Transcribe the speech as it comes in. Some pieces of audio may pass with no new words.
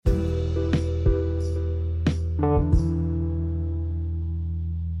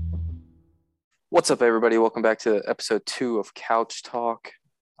What's up, everybody? Welcome back to episode 2 of Couch Talk.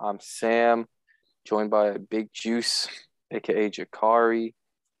 I'm Sam, joined by Big Juice, aka Jakari,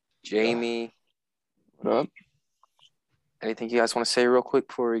 Jamie. What up? Anything you guys want to say real quick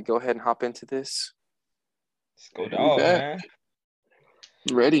before we go ahead and hop into this? Let's go We dogs, back. man.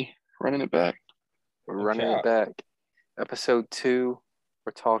 Ready. Running it back. We're No running it cap. back. Episode 2,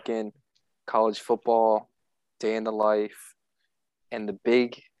 we're talking college football, day in the life, and the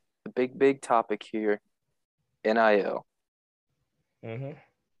big topic here, NIL. Mm-hmm.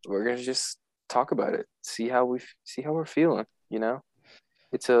 We're gonna just talk about it, see how we're feeling.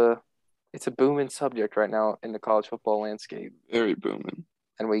 It's a booming subject right now in the college football landscape, Very booming.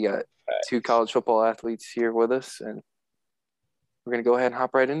 and we got two college football athletes here with us, and we're gonna go ahead and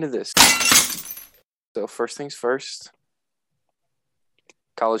hop right into this. So first things first,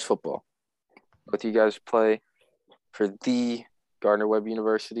 college football. Both of you guys play for the Gardner-Webb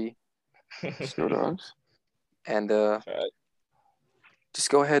University, Let's go dogs. and Right. just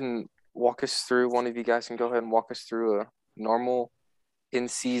go ahead and walk us through. One of you guys can go ahead and walk us through a normal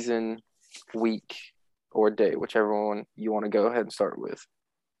in-season week or day, whichever one you want to go ahead and start with.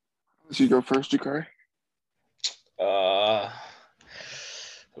 Let's you go first, Jakari.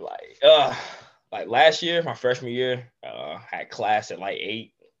 Like last year, my freshman year, had class at like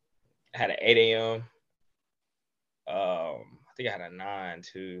 8. I had an 8 a.m. I think I had a 9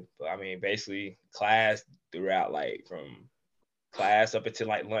 too. But I mean, basically class throughout, like from class up until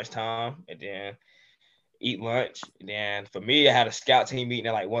like lunchtime, and then eat lunch. And then for me, I had a scout team meeting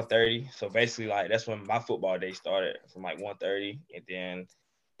at like 1:30. So basically, like that's when my football day started, from like 1:30, and then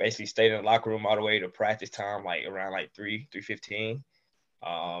basically stayed in the locker room all the way to practice time, like around like 3:15.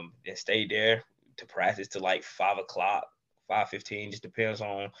 Then stayed there to practice to like 5:00, 5:15. Just depends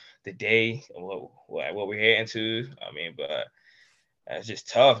on the day and what we're heading to. I mean, but it's just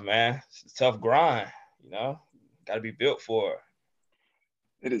tough, man. It's a tough grind, Got to be built for it.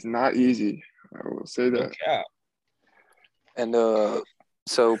 It is not easy. I will say No that. cap. And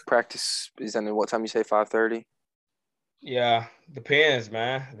so practice is ending what time you say, 5:30? Yeah, depends,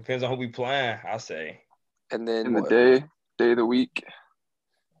 man. Depends on who we playing, I'll say. And then In the what? day of the week.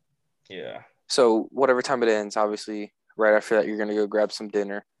 Yeah, So whatever time it ends, obviously, right after that, you're going to go grab some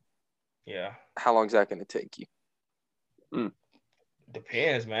dinner. yeah. How long is that going to take you?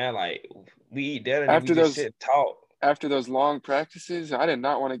 Depends, man. Like we eat dinner and After we just those sit and talk. after those long practices, I did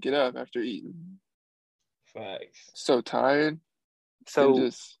not want to get up after eating. Facts. So tired. And So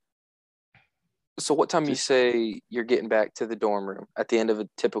just what time you just- say you're getting back to the dorm room at the end of a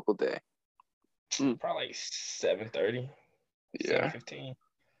typical day? Probably like 7:30, yeah. 7:15.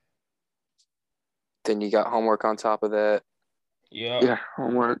 Then you got homework on top of that. Yeah. Yeah.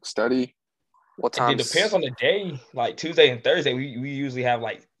 Homework, study. What And then times? depends on the day. Like Tuesday and Thursday, we usually have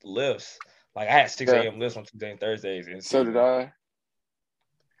like lifts. Like I had 6 Yeah. a.m. lifts on Tuesday and Thursdays. So did I.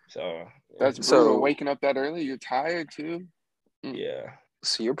 So That's So- brutal. Waking up that early, you're tired too. yeah.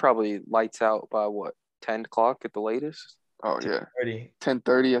 So you're probably lights out by what, 10 o'clock at the latest? Oh yeah. 30.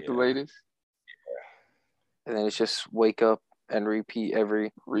 10:30 at the Yeah. latest. And then it's just wake up and repeat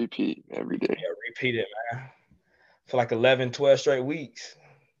every. Repeat every day. Yeah, repeat it, man. For like 11, 12 straight weeks.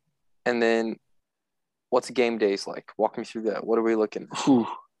 And then what's game days like? Walk me through that. What are we looking at? Whew.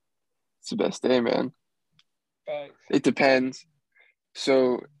 It's the best day, man. Facts. It depends.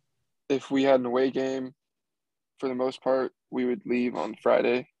 So if we had an away game, for the most part, we would leave on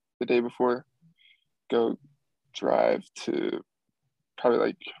Friday, the day before, go drive to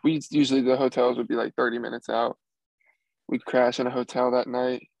probably usually the hotels would be like 30 minutes out. We'd crash in a hotel that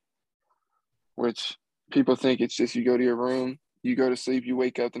night, which people think it's just you go to your room, you go to sleep, you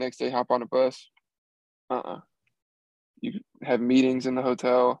wake up the next day, hop on a bus. You have meetings in the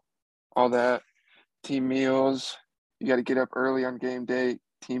hotel, all that, team meals. You got to get up early on game day,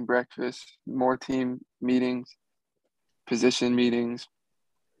 team breakfast, more team meetings, position meetings.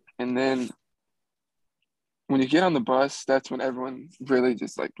 And then when you get on the bus, that's when everyone really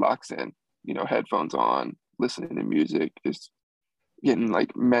just like locks in, headphones on, listening to music, just getting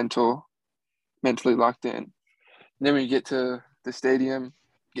like mentally locked in. And then when you get to the stadium,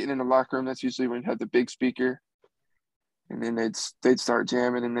 getting in the locker room, that's usually when you have the big speaker. And then they'd start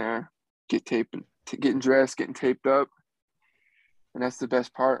jamming in there, getting dressed, getting taped up. And that's the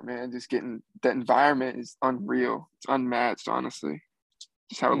best part, man. Just getting that environment is unreal. It's unmatched, honestly.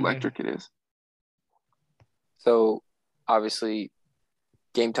 Just how electric it is. So obviously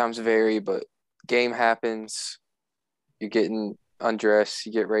game times vary, but game happens. You're getting undressed.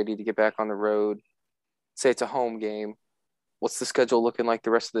 You get ready to get back on the road. Say it's a home game. What's the schedule looking like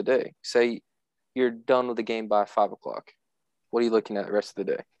the rest of the day? Say you're done with the game by 5 o'clock. What are you looking at the rest of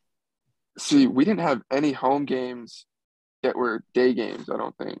the day? See, we didn't have any home games that were day games, I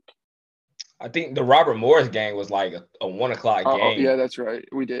don't think. I think the Robert Morris game was like a 1 o'clock Oh, yeah, game. that's right.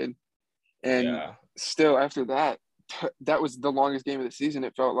 We did. And Yeah. still after that, that was the longest game of the season,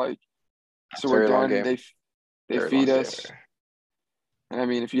 it felt like. So we're Very long done. game. They Very long feed game. us. And I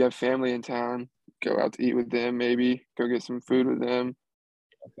mean, if you have family in town, go out to eat with them, maybe go get some food with them.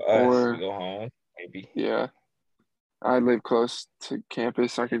 For us, we Or go home, maybe. yeah, I live close to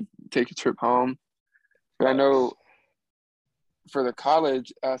campus. So I could take a trip home. But I know for the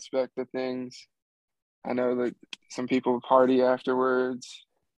college aspect of things, I know that some people party afterwards,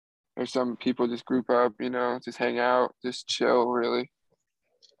 or some people just group up, just hang out, just chill, really.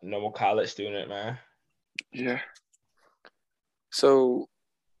 Normal college student, man. Yeah. So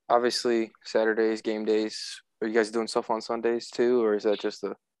obviously Saturdays, game days. Are you guys doing stuff on Sundays too, or is that just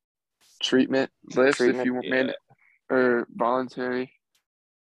a Treatment lifts if treatment? you want, Yeah. or voluntary.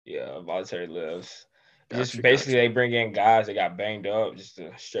 Yeah, voluntary lives. Just Gotcha, basically gotcha. they bring in guys that got banged up just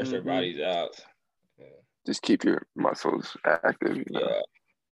to stretch their Hmm. bodies out. Just keep your muscles active. Yeah.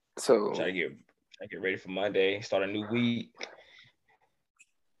 So Try to get ready for Monday, start a new week.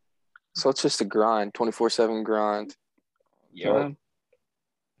 it's just a grind, 24/7 grind. Yep.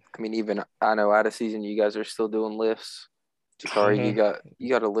 I mean, even I know out of season you guys are still doing lifts. Jakari, you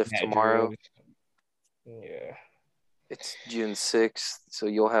got a lift Hat tomorrow. drills. Yeah. It's June 6th, so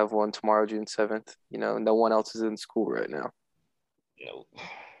you'll have one tomorrow, June 7th. No one else is in school right now. Nope.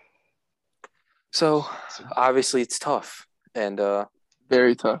 So obviously it's tough. And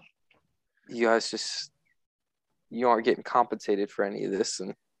Very tough. you guys you aren't getting compensated for any of this.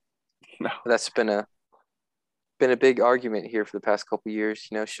 And No. that's been a big argument here for the past couple of years.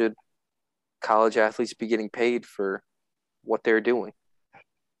 Should college athletes be getting paid for what they're doing?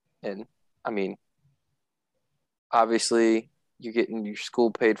 And I mean, obviously you're getting your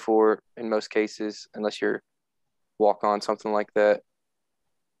school paid for in most cases, unless you're walk on something like that.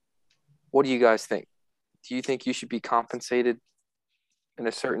 What do you guys think? Do you think you should be compensated in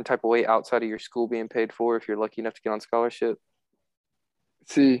a certain type of way outside of your school being paid for if you're lucky enough to get on scholarship?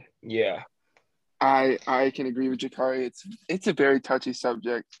 See, Yeah. I can agree with Jakari. It's a very touchy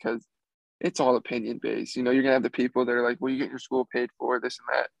subject because it's all opinion based. You're gonna have the people that are like, "Well, you get your school paid for this and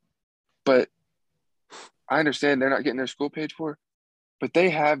that," but I understand they're not getting their school paid for, but they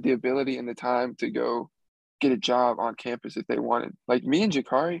have the ability and the time to go get a job on campus if they wanted. Like me and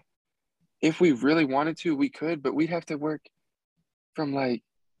Jakari, if we really wanted to, we could, but we'd have to work from like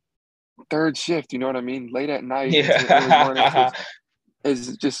third shift. You know what I mean? Late at night into the early morning Yeah.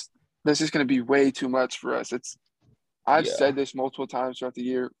 is just that's just going to be way too much for us. I've Yeah. said this multiple times throughout the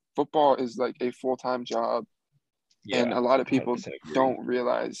year. Football is like a full-time job, and Yeah. a lot of people 100% agree. don't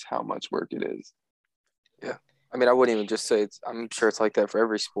realize how much work it is. Yeah. I mean, I wouldn't even just say I'm sure it's like that for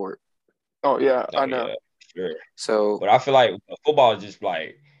every sport. Oh yeah, I Oh know. yeah, sure. So, But I feel like football is just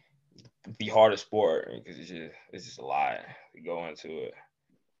like the hardest sport because it's just a lot to go into it.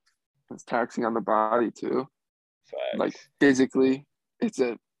 It's taxing on the body too. Like Facts. physically,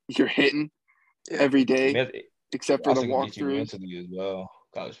 you're hitting yeah. every day, It except for the also can get you walkthroughs. mentally as well.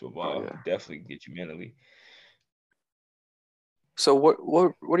 College Oh football yeah. definitely can get you mentally. So what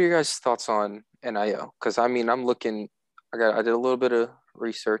are your guys' thoughts on NIL? Because I mean, I did a little bit of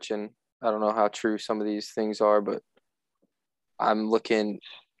research, and I don't know how true some of these things are, but I'm looking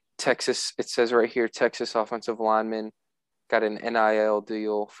Texas. It says right here, Texas offensive lineman got an NIL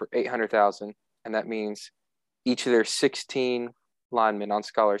deal for 800,000, and that means each of their 16 linemen on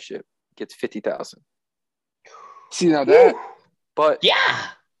scholarship gets 50,000. See now Woo! But Yeah.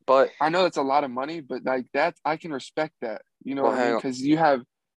 but I know it's a lot of money, but like that, I can respect that. You know well, what I mean? hang on. Because you have,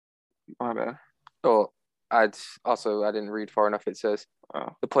 my bad. Oh, I didn't read far enough. It says Oh,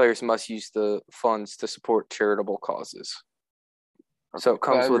 the players must use the funds to support charitable causes. okay. So it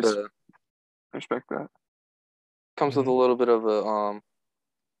comes with respect that. a little bit of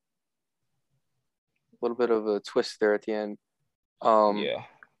a twist there at the end. Yeah.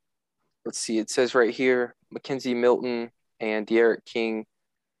 Let's see. It says right here, Mackenzie Milton and De'Aaron King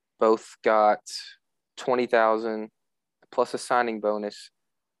both got 20,000 plus a signing bonus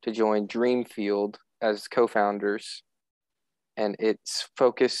to join Dreamfield as co-founders, and it's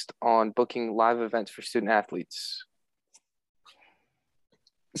focused on booking live events for student athletes.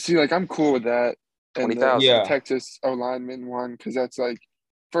 See, like I'm cool with that, and the 20,000. Yeah. Texas O lineman one because that's like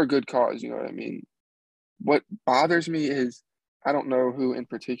for a good cause. You know what I mean? What bothers me is I don't know who in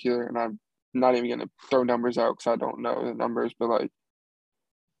particular, and I'm not even gonna throw numbers out because I don't know the numbers, but like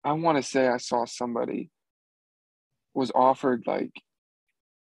I want to say I saw somebody was offered like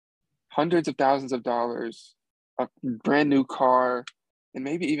hundreds of thousands of dollars, a brand new car, and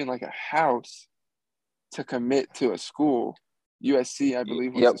maybe even like a house to commit to a school. USC, I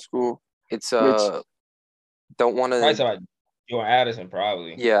believe, was Yep. the school. It's Which don't want Probably to. somebody Jordan Addison,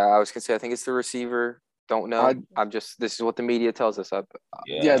 probably. Yeah, I was gonna say I think it's the receiver. Don't know. This is what the media tells us. At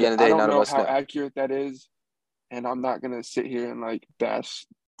Yeah. the end of the I day, don't none of know us how know. accurate that is, and I'm not gonna sit here and like bash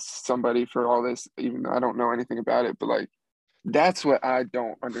somebody for all this, even though I don't know anything about it. But like, that's what I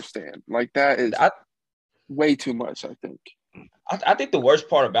don't understand. Like, that is I, way too much, I think. I think the worst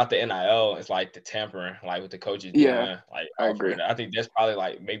part about the NIL is like the tampering, like what the coaches doing, Yeah, like I offering. agree. I think that's probably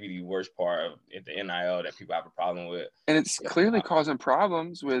like maybe the worst part of the NIL that people have a problem with. And it's clearly causing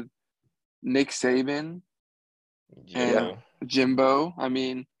problems with Nick Saban and Jimbo. I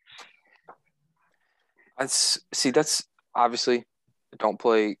mean, that's obviously I don't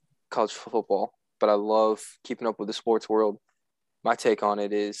play college football, but I love keeping up with the sports world. My take on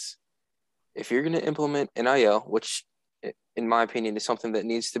it is if you're going to implement NIL, which in my opinion is something that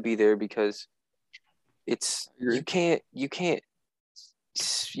needs to be there because you can't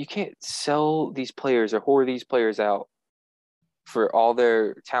sell these players or whore these players out for all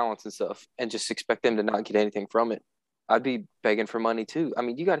their talents and stuff and just expect them to not get anything from it. I'd be begging for money too. I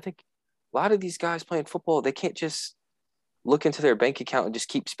mean, you got to think a lot of these guys playing football, they can't just look into their bank account and just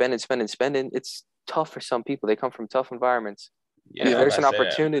keep spending. It's tough for some people. They come from tough environments. Yeah, and if there's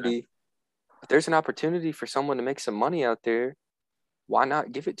an opportunity for someone to make some money out there, why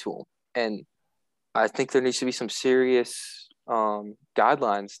not give it to them? And I think there needs to be some serious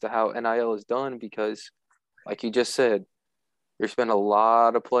guidelines to how NIL is done because, like you just said, there's been a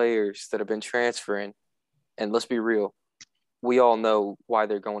lot of players that have been transferring. And let's be real, we all know why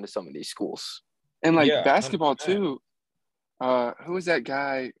they're going to some of these schools. And like basketball 100%. Too. Who was that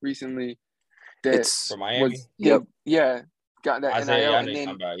guy recently that from Miami? Got that Isaiah, NIL,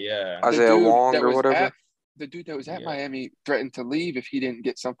 and then Isaiah Wong or whatever. The dude that was at Miami threatened to leave if he didn't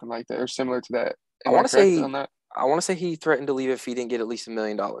get something like that or similar to that. I want to say he threatened to leave if he didn't get at least $1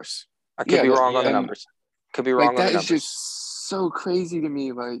 million. I could be wrong on the numbers. Could be wrong on the numbers. That is just so crazy to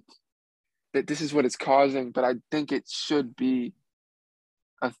me, like that this is what it's causing. But I think it should be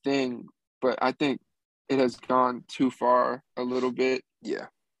a thing. But I think it has gone too far a little bit. Yeah,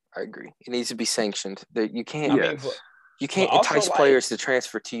 I agree. It needs to be sanctioned. That you can't. You can't also, entice players to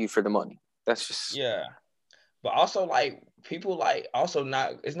transfer to you for the money. That's just But also, like people, like also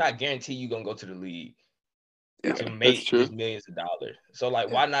not. It's not guaranteed you're gonna go to the league to make these millions of dollars. So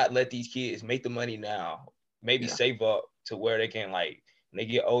like, why not let these kids make the money now? Maybe save up to where they can like when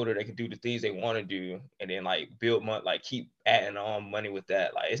they get older, they can do the things they want to do, and then like build money, like keep adding on money with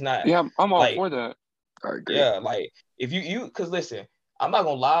that. Like it's not. Yeah, I'm all for that. I agree. Yeah, like if you because listen, I'm not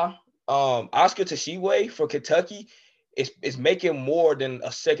gonna lie. Oscar Tshiebwe for Kentucky is making more than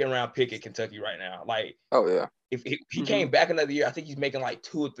a second round pick at Kentucky right now. Like, oh yeah. If he came back another year, I think he's making like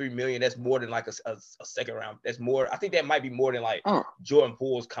 $2 or $3 million. That's more than like a second round. That's more. I think that might be more than like Jordan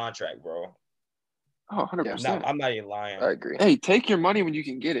Poole's contract, bro. Oh, 100%. I'm not even lying. I agree. Hey, take your money when you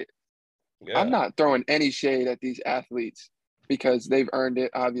can get it. Yeah. I'm not throwing any shade at these athletes because they've earned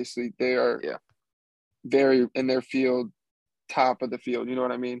it. Obviously, they are very in their field, top of the field. You know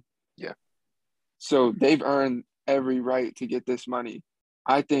what I mean? Yeah. So they've earned every right to get this money.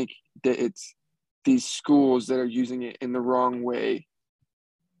 I think that it's these schools that are using it in the wrong way,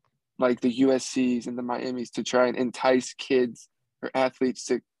 like the USCs and the Miamis, to try and entice kids or athletes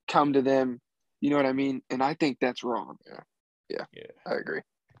to come to them. You know what I mean? And I think that's wrong. Yeah. I agree.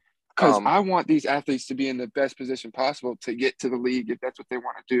 Because I want these athletes to be in the best position possible to get to the league if that's what they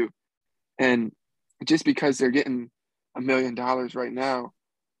want to do. And just because they're getting $1 million right now,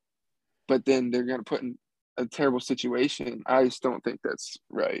 but then they're going to put in a terrible situation, I just don't think that's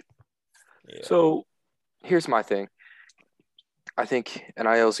right. Yeah. So here's my thing. I think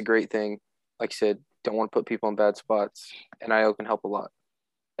NIL is a great thing. Like I said, don't want to put people in bad spots. NIL can help a lot.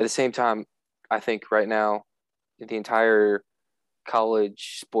 At the same time, I think right now, the entire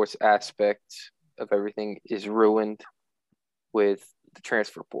college sports aspect of everything is ruined with the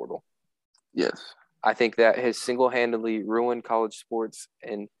transfer portal. Yes. I think that has single-handedly ruined college sports,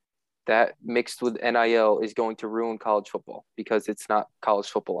 and that mixed with NIL is going to ruin college football because it's not college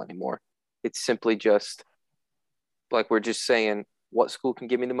football anymore. It's simply just like we're just saying, what school can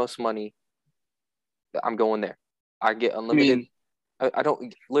give me the most money? I'm going there. I get unlimited. I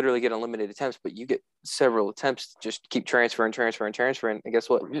don't literally get unlimited attempts, but you get several attempts to just keep transferring. And guess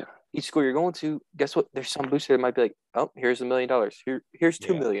what? Yeah. Each school you're going to, guess what? There's some booster that might be like, oh, here's $1 million. Here's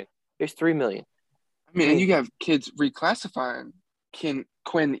 $2 million. Here's $3 million. And you have kids reclassifying.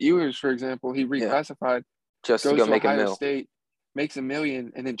 Quinn Ewers, for example, he reclassified, just goes to go to make Ohio State, makes $1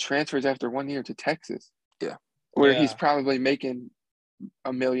 million, and then transfers after 1 year to Texas. Yeah. Where he's probably making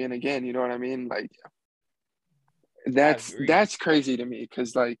 $1 million again. You know what I mean? Like I agree. that's crazy to me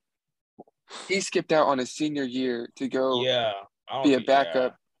because like he skipped out on his senior year to go Yeah, I don't be a think. Yeah,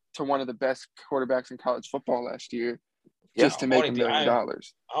 backup to one of the best quarterbacks in college football last year Yeah. just to I make only $1 think million.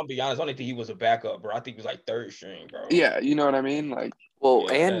 I'll be honest. I don't think he was a backup, bro. I think he was like third string, bro. Yeah, you know what I mean? Like, Well,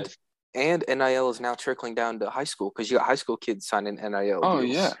 Yeah, that's and NIL is now trickling down to high school because you got high school kids signing NIL oh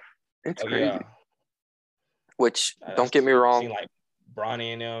deals, yeah, it's oh crazy. yeah. which don't That's get me you wrong. seen like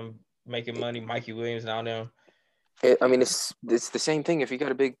Bronny and them making money, Mikey Williams now them. I mean, it's the same thing. If you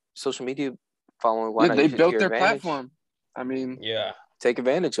got a big social media following, why Yeah, not they use it to built your their advantage? platform. I mean, Yeah, Take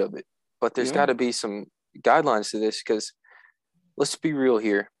advantage of it. But there's yeah, got to be some guidelines to this because let's be real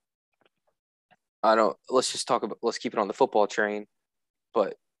here. I don't. Let's just talk about. Let's keep it on the football train.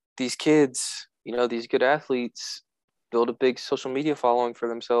 But these kids, these good athletes, build a big social media following for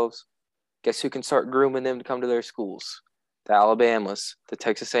themselves. Guess who can start grooming them to come to their schools? The Alabamas, the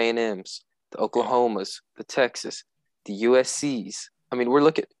Texas A&Ms, the yeah, Oklahomas, the Texas, the USCs. I mean,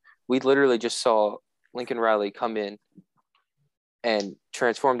 we literally just saw Lincoln Riley come in and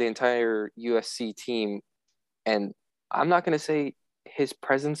transform the entire USC team. And I'm not going to say his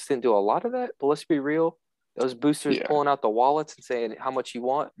presence didn't do a lot of that, but let's be real. Those boosters yeah. pulling out the wallets and saying how much you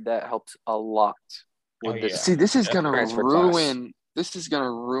want, that helps a lot oh with yeah, this See, this is gonna definitely. transfer class. ruin. This is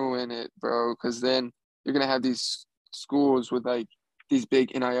gonna ruin it, bro. Because then you're gonna have these schools with like these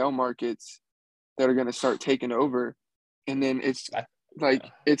big NIL markets that are gonna start taking over, and then it's Like, like yeah,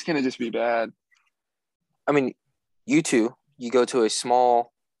 it's gonna just be bad. I mean, you go to a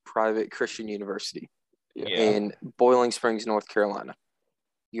small private Christian university Yeah, yeah. in Boiling Springs, North Carolina.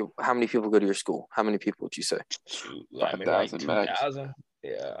 How many people go to your school? How many people would you say? Shoot, like five maybe like thousand max. 2,000.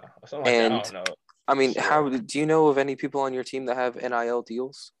 Yeah, or something like that. I And don't know I for mean, how sure. do you know of any people on your team that have NIL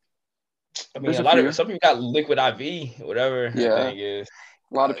deals? I mean, There's a a lot of few. some people got liquid IV, whatever that Yeah, thing is.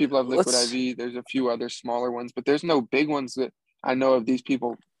 a lot of people have liquid Let's. IV. There's a few other smaller ones, but there's no big ones that I know of. These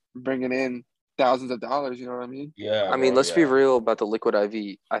people bringing in thousands of dollars. You know what I mean? Yeah, I mean, bro. let's be Yeah, real about the liquid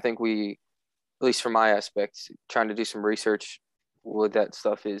IV. I think at least from my aspect, trying to do some research with that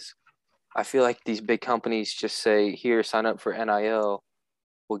stuff is. I feel like these big companies just say, "Here, sign up for NIL.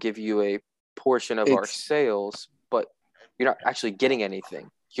 We'll give you a portion of our It's sales," but you're not actually getting anything.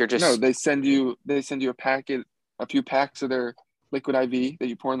 You're no, just they send you a packet, a few packs of their liquid IV that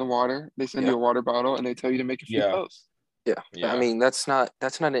you pour in the water. They send yeah, you a water bottle and they tell you to make a few yeah, posts. yeah. I yeah. mean, that's not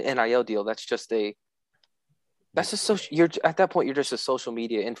an NIL deal. That's a social. You're at that point. You're just a social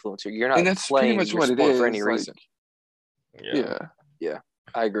media influencer. You're And not that's pretty playing much your what it sport for any is. Like, reason. Yeah. yeah, Yeah,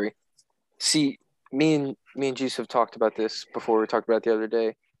 I agree. See, me and Juice have talked about this before. We talked about it the other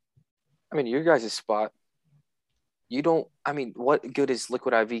day. I mean, your guys' spot. You don't. I mean, what good is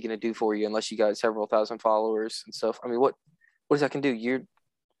Liquid IV going to do for you unless you got several thousand followers and stuff? I mean, what does that can do? You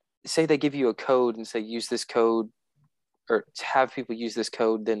say they give you a code and say use this code or have people use this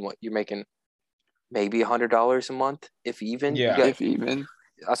code. Then what? You're making maybe $100 a month, if even. You Yeah. got. if even.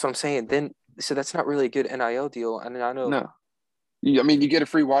 That's what I'm saying. Then so that's not really a good NIL deal. I mean, I know. No, I mean you get a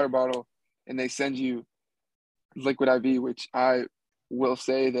free water bottle and they send you liquid IV, which I will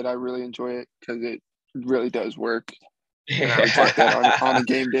say that I really enjoy it because it really does work, and I would take But that on a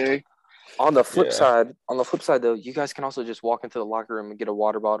game day. Yeah. on the flip side though, you guys can also just walk into the locker room and get a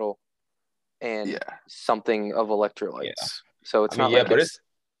water bottle and Yeah, something of Yeah. electrolytes. So I it's mean, not yeah, like but it's it's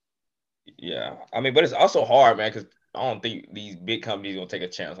yeah. I mean, but it's also hard, man, because I don't think these big companies gonna take a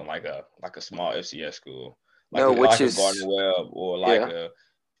chance on like a small FCS school, no, which like a Gardner is Webb or like yeah. a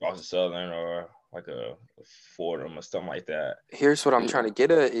Charleston Southern or like a Fordham or something like that. Here's what I'm trying yeah, to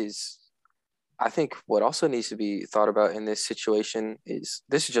get at is I think what also needs to be thought about in this situation is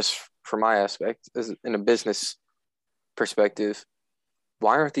this is just from my aspect as in a business perspective.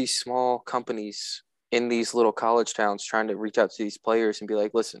 Why aren't these small companies in these little college towns trying to reach out to these players and be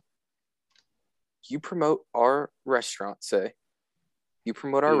like, listen, you promote our restaurant, say, you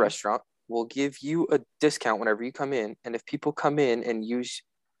promote our yeah, restaurant, we'll give you a discount whenever you come in. And if people come in and use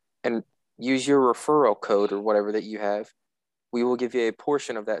your referral code or whatever that you have, we will give you a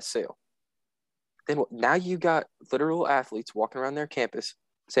portion of that sale. Then now you got literal athletes walking around their campus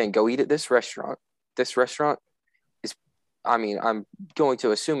saying, go eat at this restaurant. This restaurant is, I mean, I'm going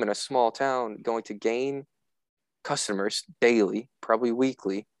to assume in a small town, going to gain customers daily, probably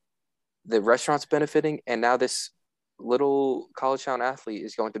weekly. The restaurant's benefiting, and now this little college town athlete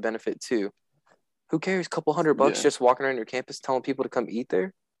is going to benefit too. Who cares? Couple $100 yeah. just walking around your campus telling people to come eat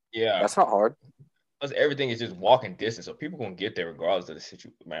there? Yeah. That's not hard. Plus, everything is just walking distance, so people gonna get there regardless of the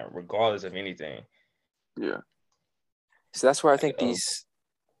situation, man. Regardless of anything. Yeah. So that's where I Like, think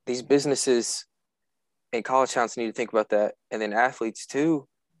these businesses And college towns need to think about that. And then athletes too.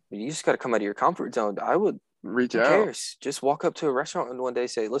 You just got to come out of your comfort zone. Reach Who out. cares? Just walk up to a restaurant and one day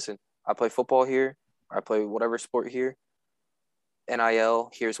say, listen, I play football here. I play whatever sport here.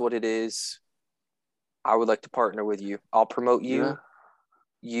 NIL, here's what it is. I would like to partner with you. I'll promote you.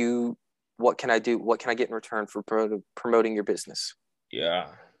 Yeah. What can I do? What can I get in return for promoting your business? Yeah.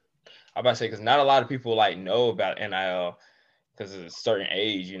 I'm about to say, because not a lot of people like know about NIL because of a certain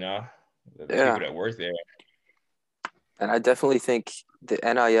age, the Yeah. people that work there. And I definitely think the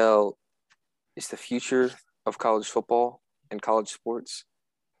NIL is the future of college football and college sports.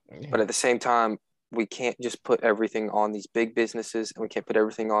 Yeah. But at the same time, we can't just put everything on these big businesses and we can't put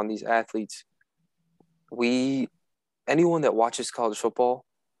everything on these athletes. Anyone that watches college football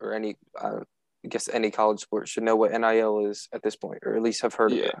or any college sport should know what NIL is at this point, or at least have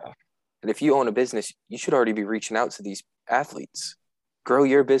heard of it. And if you own a business, you should already be reaching out to these athletes. Grow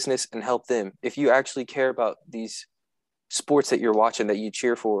your business and help them. If you actually care about these sports that you're watching that you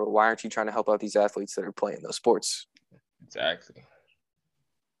cheer for, why aren't you trying to help out these athletes that are playing those sports? Exactly.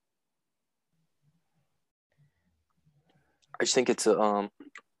 I just think it's a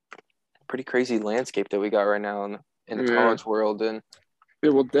pretty crazy landscape that we got right now in the college world, and it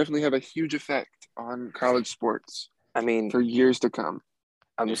will definitely have a huge effect on college sports. I mean, for years to come.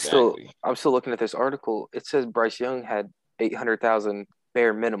 I'm still looking at this article. It says Bryce Young had 800,000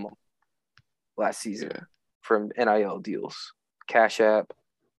 bare minimum last season from NIL deals, Cash App,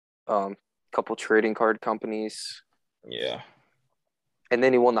 couple trading card companies. Yeah. And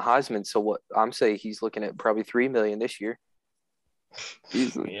then he won the Heisman. So what I'm saying, he's looking at probably $3 million this year.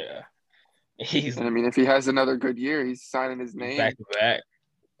 Easily. Yeah. And I mean, if he has another good year, he's signing his name back to back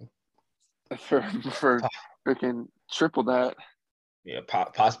for freaking triple that. Yeah,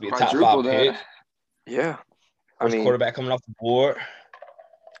 possibly a top Quadruple 5 pick. that. Yeah. First quarterback coming off the board.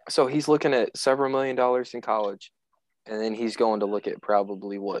 So he's looking at several $1 million in college, and then he's going to look at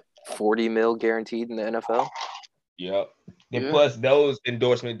probably what, 40 mil guaranteed in the NFL. Yep. And plus those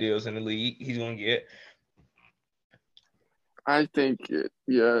endorsement deals in the league, he's going to get. I think,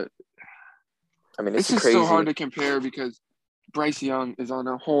 I mean, it's just crazy. So hard to compare because Bryce Young is on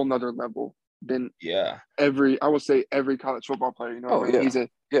a whole nother level than every college football player. You know what I mean? He's a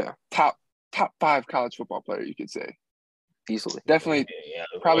top 5 college football player, you could say. Easily. Definitely.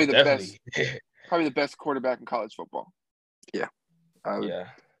 Probably the best. Probably the best quarterback in college football. Yeah.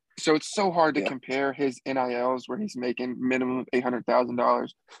 So it's so hard to compare his NILs where he's making minimum of $800,000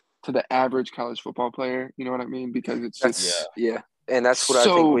 to the average college football player. You know what I mean? Because it's just and that's what I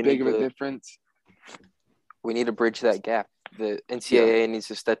think we big of a difference. We need to bridge that gap. The NCAA needs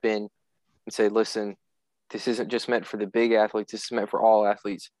to step in and say, listen, this isn't just meant for the big athletes. This is meant for all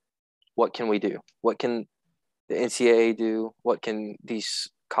athletes. What can we do? What can the NCAA do? What can these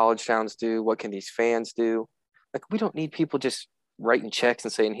college towns do? What can these fans do? Like, we don't need people just writing checks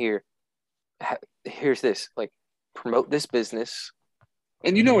and saying, here's this. Like, promote this business.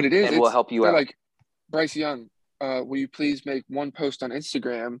 And you know what it is? And we'll help you out. Like, Bryce Young, will you please make one post on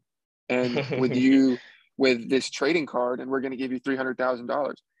Instagram and with this trading card, and we're going to give you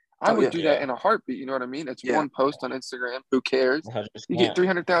 $300,000. I would do that in a heartbeat. You know what I mean? It's one post on Instagram. Who cares? 100%. You get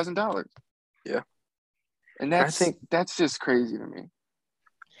 $300,000. Yeah. And that's just crazy to me.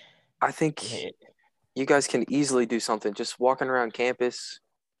 I think you guys can easily do something. Just walking around campus.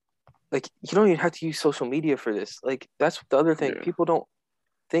 Like, you don't even have to use social media for this. Like, that's the other thing. People don't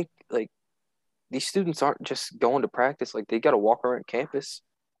think, like, these students aren't just going to practice. Like, they got to walk around campus.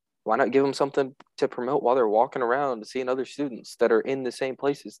 Why not give them something to promote while they're walking around, seeing other students that are in the same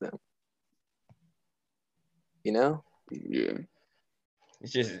place as them? You know? Yeah.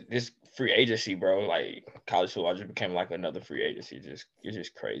 It's just this free agency, bro. Like, college football just became like another free agency. It's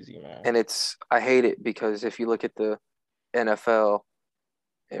just crazy, man. And I hate it because if you look at the NFL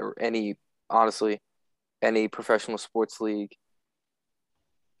or any professional sports league,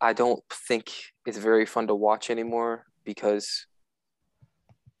 I don't think it's very fun to watch anymore because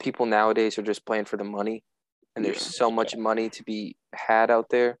people nowadays are just playing for the money, and there's so much money to be had out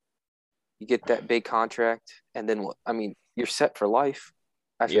there. You get that big contract, and then what? I mean, you're set for life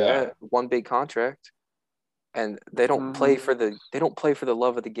after that. One big contract, and they don't play for the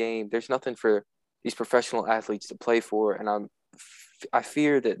love of the game. There's nothing for these professional athletes to play for, and I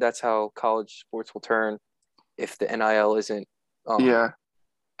fear that that's how college sports will turn if the NIL isn't.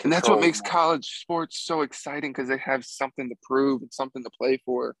 And that's what makes college sports so exciting because they have something to prove and something to play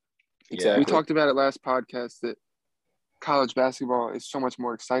for. Exactly. We talked about it last podcast that college basketball is so much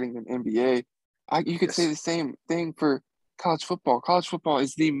more exciting than NBA. You could say the same thing for college football. College football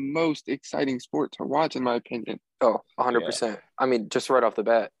is the most exciting sport to watch, in my opinion. Oh, 100%. I mean, just right off the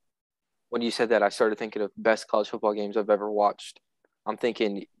bat, when you said that, I started thinking of best college football games I've ever watched. I'm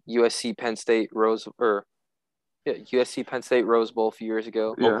thinking USC Penn State USC Penn State Rose Bowl a few years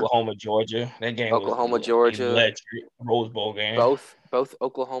ago. Yeah. Oklahoma, Georgia. That game Oklahoma, was Georgia. electric. Rose Bowl game. Both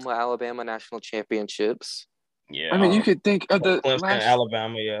Oklahoma, Alabama national championships. Yeah. I mean, you could think of the Clemson,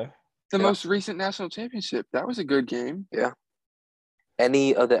 Alabama, yeah. The most recent national championship. That was a good game. Yeah.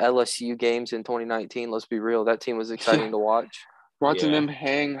 Any of the LSU games in 2019, let's be real, that team was exciting to watch. Watching them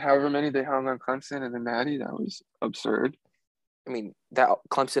hang however many they hung on Clemson and the Natty, that was absurd. I mean, that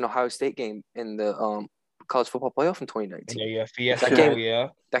Clemson-Ohio State game in the college football playoff in 2019.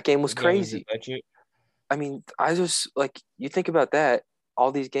 That game was crazy. I mean, I just, you think about that,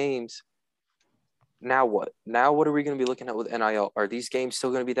 all these games, now what? Now what are we going to be looking at with NIL? Are these games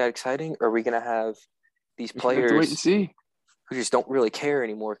still going to be that exciting? Or are we going to have these players have to wait and see. Who just don't really care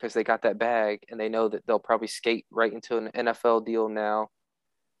anymore because they got that bag and they know that they'll probably skate right into an NFL deal now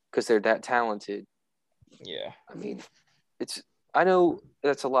because they're that talented? Yeah. I mean, I know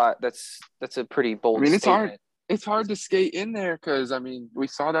that's a lot. That's a pretty bold statement. It's hard. It's hard to skate in there because, we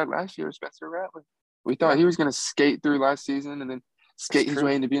saw that last year with Spencer Rattler. We thought he was going to skate through last season and then skate his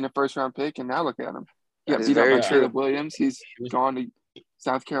way into being a first-round pick, and now look at him. He got beat up by Caleb Williams. He's gone to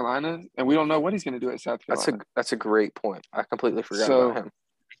South Carolina, and we don't know what he's going to do at South Carolina. That's a great point. I completely forgot about him.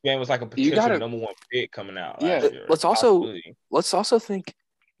 Man was like a potential number one pick coming out last year. Let's also think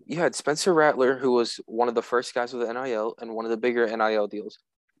you had Spencer Rattler, who was one of the first guys with the NIL and one of the bigger NIL deals.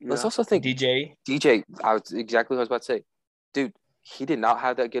 Yeah. Let's also think DJ. Exactly what I was about to say. Dude, he did not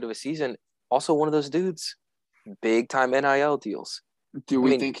have that good of a season. Also, one of those dudes, big time NIL deals. Do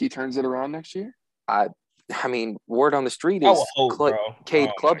we think he turns it around next year? I mean, word on the street is Cade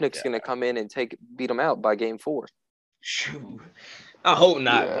Klubnik's going to come in and beat him out by game 4. Shoot, I hope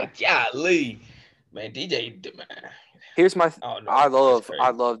not. Yeah. But golly, man, DJ, man. Here's my. I love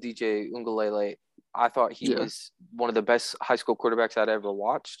DJ Uiagalelei. I thought he was one of the best high school quarterbacks I'd ever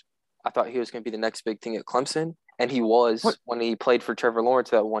watched. I thought he was going to be the next big thing at Clemson, and he was when he played for Trevor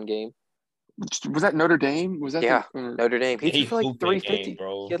Lawrence that one game. Was that Notre Dame? Was that Notre Dame? He threw like 350,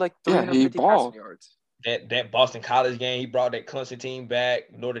 bro. He had like 350 passing yards. That Boston College game, he brought that Clemson team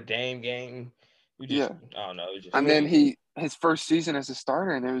back. Notre Dame game, I don't know. Then his first season as a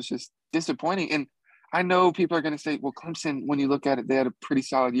starter, and it was just disappointing. And I know people are going to say, well, Clemson, when you look at it, they had a pretty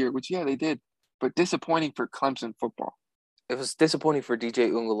solid year, which they did, but disappointing for Clemson football. It was disappointing for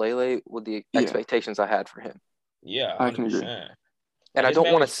DJ Uiagalelei with the expectations I had for him. Yeah, 100%. I can agree. And I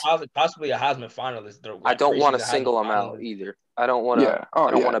don't want to possibly a Heisman finalist. I don't want to single him out either. I don't want to.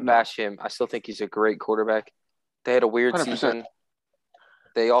 I don't want to bash him. I still think he's a great quarterback. They had a weird 100%. Season.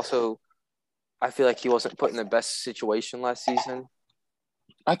 They also, I feel like he wasn't put in the best situation last season.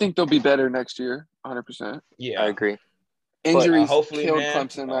 I think they'll be better next year. 100%. Yeah, I agree. Injuries killed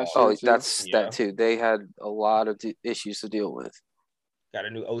Clemson last year. That too. They had a lot of issues to deal with. Got a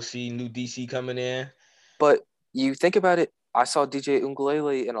new OC, new DC coming in. But you think about it. I saw DJ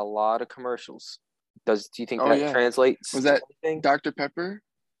Uiagalelei in a lot of commercials. Do you think that translates? Was that Dr. Pepper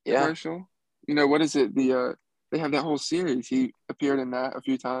commercial? What is it? They have that whole series. He appeared in that a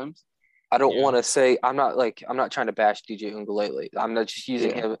few times. I don't want to say I'm not trying to bash DJ Uiagalelei. I'm not just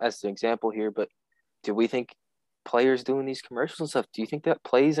using him as an example here. But do we think players doing these commercials and stuff? Do you think that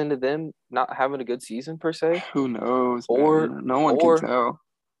plays into them not having a good season per se? Who knows? Or no one can tell.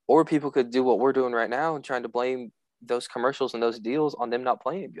 Or people could do what we're doing right now and trying to blame those commercials and those deals on them not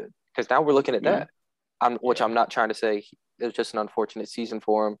playing good, because now we're looking at that. I'm not trying to say it was just an unfortunate season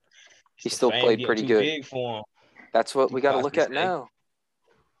for him. He still played pretty good. Big for him. That's what we got to look at now.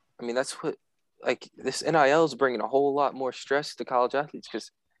 I mean, that's what this NIL is bringing a whole lot more stress to college athletes, because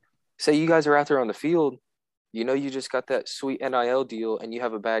say you guys are out there on the field, you just got that sweet NIL deal and you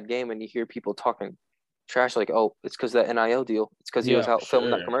have a bad game and you hear people talking trash like, oh, it's because of that NIL deal. It's because he was out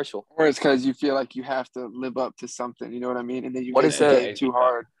filming that commercial. Or it's because you feel like you have to live up to something. You know what I mean? And then you make the game too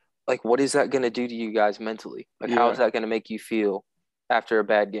hard. Like, what is that going to do to you guys mentally? Like, how is that going to make you feel after a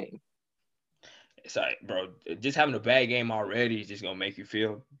bad game? It's like, bro, just having a bad game already is just going to make you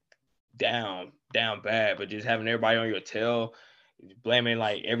feel down bad. But just having everybody on your tail, blaming,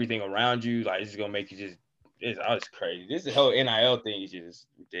 like, everything around you, like, it's going to make you just – it's crazy. The whole NIL thing is just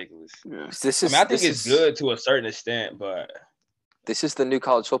ridiculous. Yeah. I think it's good to a certain extent, but this is the new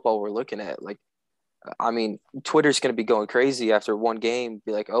college football we're looking at. Like, I mean, Twitter's going to be going crazy after one game.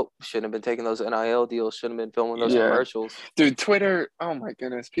 Be like, oh, shouldn't have been taking those NIL deals. Shouldn't have been filming those commercials. Dude, Twitter. Oh my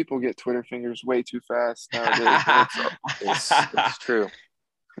goodness, people get Twitter fingers way too fast nowadays. It's true.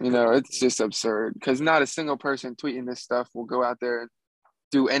 It's just absurd because not a single person tweeting this stuff will go out there and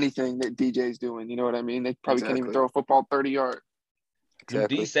do anything that DJ's doing. You know what I mean? They probably can't even throw a football 30 yards.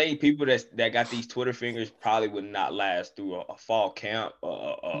 Exactly. These same people that got these Twitter fingers probably would not last through a fall camp,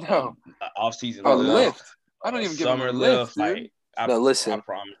 No, off season a Oh no. lift, lift. I don't a even give them a summer lift, lift. dude. Like No, I listen.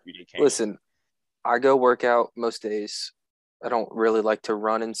 promise you, they can't. Listen. I go work out most days. I don't really like to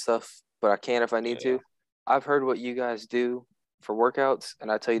run and stuff, but I can if I need Yeah. to. I've heard what you guys do for workouts,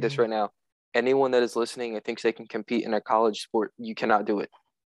 and I tell you this right now. Anyone that is listening and thinks they can compete in a college sport, you cannot do it.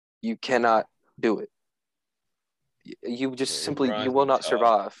 You cannot do it. You just Them simply you runs will be not tough.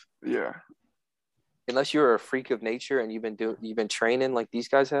 survive Yeah. unless you're a freak of nature and you've been training like these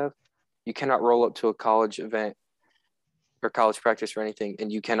guys have. You cannot roll up to a college event or college practice or anything,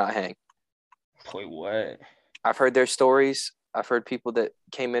 and you cannot hang. Wait, what? I've heard their stories. I've heard people that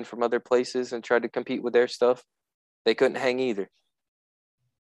came in from other places and tried to compete with their stuff. They couldn't hang either.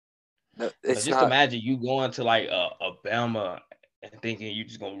 But It's just not. imagine you going to like a Bama and thinking you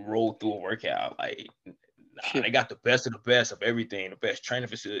just gonna roll through a workout. Like, nah, Yeah. they got the best of the best of everything, the best training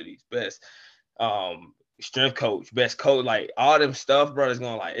facilities, best strength coach, best coach, like all them stuff, bro. It's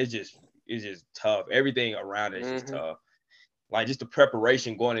gonna like it's just tough. Everything around it is just Mm-hmm. tough. Like just the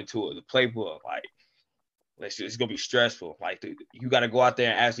preparation going into it, the playbook, like it's gonna be stressful. Like you got to go out there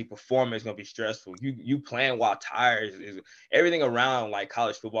and actually perform. It's gonna be stressful. You playing while tired is everything around like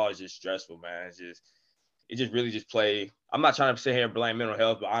college football is just stressful, man. It just really just play. I'm not trying to sit here and blame mental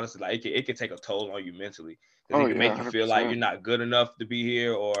health, but honestly, like it can take a toll on you mentally because Oh it can yeah, make you feel like 100%. you're not good enough to be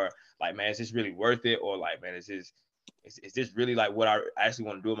here, or like, man, is this really worth it, or like, man, is this really like what I actually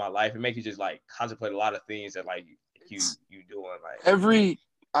want to do in my life? It makes you just like contemplate a lot of things that like you doing like.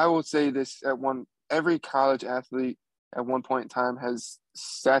 I will say this every college athlete at one point in time has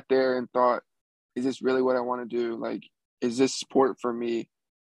sat there and thought, is this really what I want to do? Like, is this sport for me?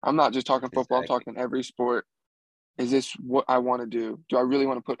 I'm not just talking football, I'm Exactly. talking every sport. Is this what I want to do? Do I really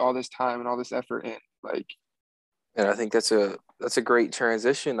want to put all this time and all this effort in? Like, And I think that's a great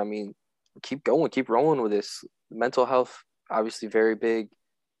transition. I mean, keep going, keep rolling with this. Mental health, obviously, very big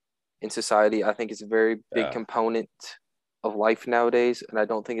in society. I think it's a very big Yeah, component of life nowadays, and I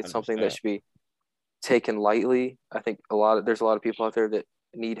don't think it's something that 100%. should be taken lightly. I think there's a lot of people out there that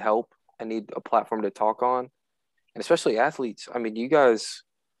need help and need a platform to talk on, and especially athletes. I mean, you guys,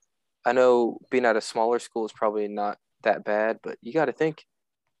 I know being at a smaller school is probably not that bad, but you got to think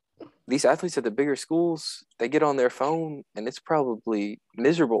these athletes at the bigger schools, they get on their phone and it's probably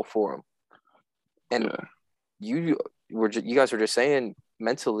miserable for them. And yeah, you guys were just saying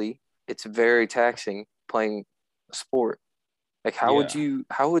mentally, it's very taxing playing a sport. Like Yeah.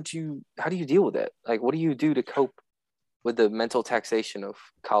 how do you deal with that? Like what do you do to cope with the mental taxation of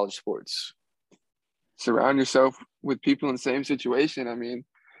college sports? surround yourself with people in the same situation. I mean,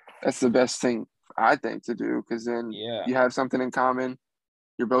 that's the best thing I think to do because then Yeah. you have something in common.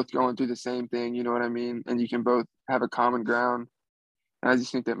 You're both going through the same thing, you know what I mean? And you can both have a common ground. And I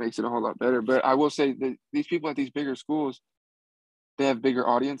just think that makes it a whole lot better. But I will say that these people at these bigger schools, they have bigger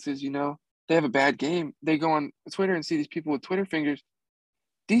audiences, you know. They have a bad game. They go on Twitter and see these people with Twitter fingers.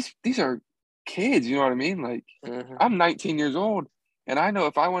 These are kids, you know what I mean? Like Mm-hmm. I'm 19 years old, and I know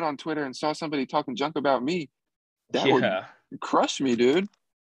if I went on Twitter and saw somebody talking junk about me, that would Yeah. crush me, dude.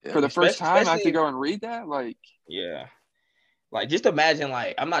 Yeah. For the first time, I have to Especially go and read that. Like, yeah. Like just imagine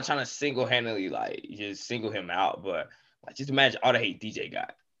like I'm not trying to single-handedly like just single him out, but like just imagine all the hate DJ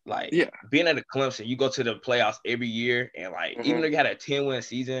got. Like yeah, being at a Clemson, you go to the playoffs every year, and like even Mm-hmm. though you had a 10-win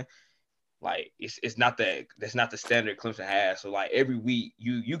season, like it's not that's not the standard Clemson has. So like every week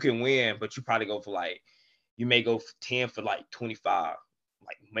you can win, but you probably go for like you may go for 10 for like 25,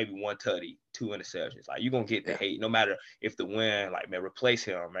 like maybe 130, 2 interceptions. Like you're gonna get the Yeah. hate no matter if the win, like man, replace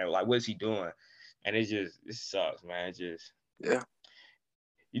him, man. Like what is he doing? And it sucks, man. Yeah.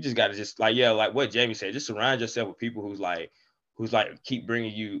 You just gotta just like yeah, like what Jamie said, just surround yourself with people who's like keep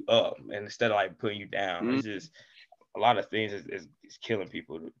bringing you up and instead of like putting you down. mm, It's just a lot of things is killing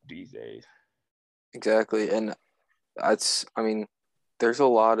people these days. Exactly. And I mean, there's a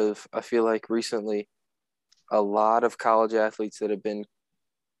lot of I feel like recently a lot of college athletes that have been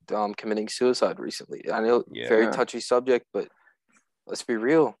committing suicide recently. I know very Yeah, yeah, touchy subject, but let's be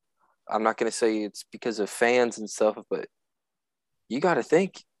real. I'm not going to say it's because of fans and stuff, but you got to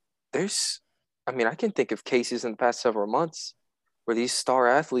think I mean, I can think of cases in the past several months where these star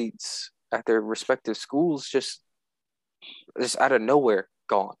athletes at their respective schools just out of nowhere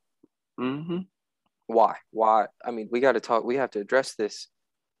gone. mm-hmm. Why? Why? I mean, we have to address this.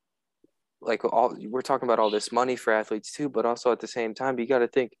 Like we're talking about all this money for athletes too, but also at the same time, you got to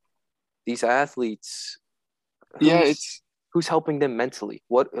think these athletes, Yeah. who's who's helping them mentally?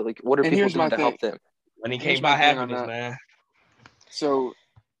 What are And people here's my doing to thing. help them? when he Here's can't my buy thing on happiness, that. man. So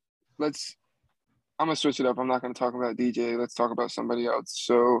let's. I'm gonna switch it up. I'm not gonna talk about DJ. Let's talk about somebody else.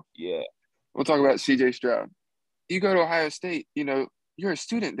 So Yeah. we'll talk about CJ Stroud. You go to Ohio State, you're a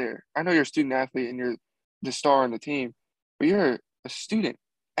student there. I know you're a student athlete and you're the star on the team, but you're a student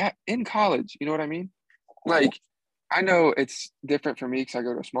in college. You know what I mean? Like, I know it's different for me because I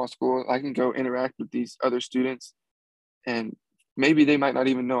go to a small school. I can go interact with these other students, and maybe they might not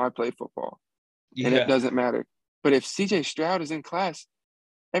even know I play football, and it Yeah. doesn't matter. But if CJ Stroud is in class,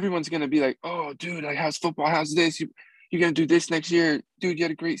 everyone's gonna be like, "Oh, dude, like, how's football? How's this? You're gonna do this next year, dude. You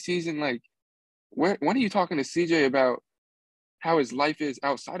had a great season." Like, when are you talking to CJ about how his life is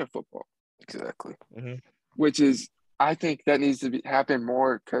outside of football? Exactly. Mm-hmm. Which is, I think that needs to happen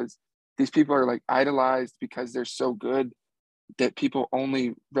more because these people are like idolized because they're so good that people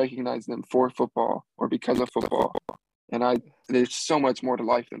only recognize them for football or because of football. And there's so much more to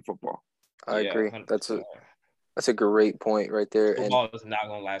life than football. I Yeah, agree. 100%. That's a great point right there. And Football is not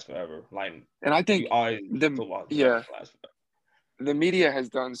gonna last forever. Like, And I you think always the football is never yeah, gonna last forever. the media has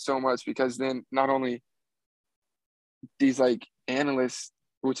done so much because then not only these like analysts,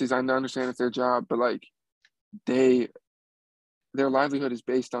 which is I understand it's their job, but like their livelihood is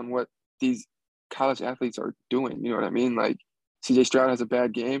based on what these college athletes are doing. You know what I mean? Like CJ Stroud has a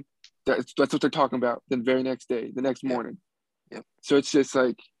bad game. That's what they're talking about the very next day, the next morning. Yep. So it's just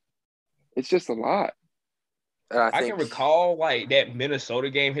like, it's just a lot. And I I think can recall like that Minnesota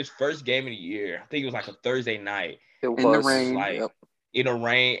game, his first game of the year. I think it was like a Thursday night. it In the was rain. Like yep. in the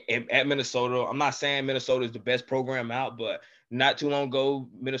rain at Minnesota. I'm not saying Minnesota is the best program out, but not too long ago,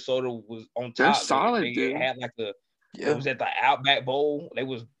 Minnesota was on They're top. solid, They dude. had like it Yeah. was at the Outback Bowl. They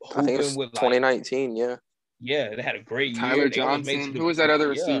was I think it hooping was with like 2019. Yeah. they had a great Tyler year. They almost made it Johnson. to Who was that other yeah,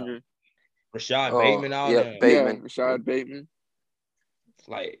 receiver? Rashad Oh, Bateman all yep. them. Yeah, Bateman. Rashad Bateman.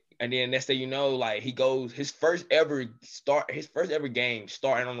 Like, and then next thing you know, like he goes his first ever game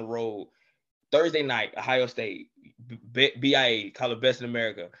starting on the road Thursday night, Ohio State, BIA, call it Best in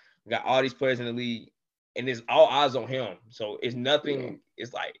America. We got all these players in the league, and it's all eyes on him. So it's nothing. Yeah.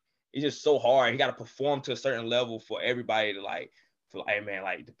 It's like it's just so hard. He got to perform to a certain level for everybody to hey man,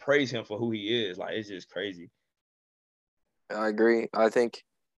 like to praise him for who he is. Like it's just crazy. I agree. I think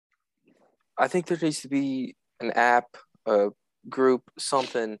there needs to be an app, a group,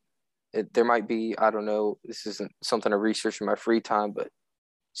 something. There might be, I don't know, this isn't something I research in my free time, but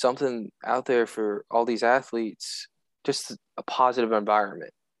something out there for all these athletes, just a positive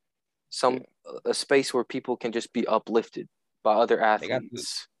environment, a space where people can just be uplifted by other They got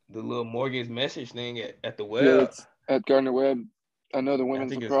athletes. the little Morgan's message thing at the Yeah, web. it's at Gardner Webb. I know the I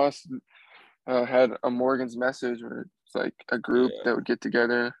women's think lacrosse had a Morgan's message where it's like a group that would get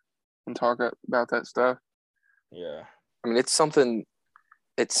together and talk about that stuff. Yeah. I mean, it's something,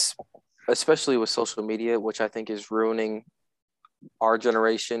 it's especially with social media, which I think is ruining our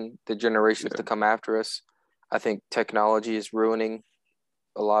generation, the generations to come after us. I think technology is ruining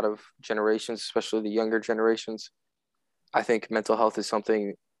a lot of generations, especially the younger generations. I think mental health is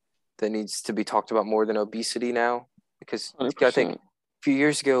something that needs to be talked about more than obesity now, because 100%. I think a few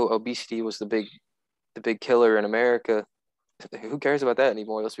years ago, obesity was the big killer in America. Who cares about that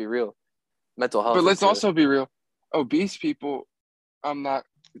anymore? Let's be real. Mental health But is let's also be real. Obese people, I'm not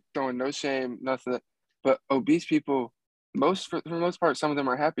throwing no shame, nothing. But obese people, for the most part, some of them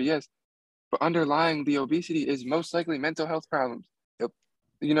are happy, yes. But underlying the obesity is most likely mental health problems.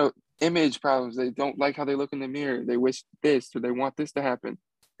 Yep. Image problems. They don't like how they look in the mirror. They wish this or they want this to happen.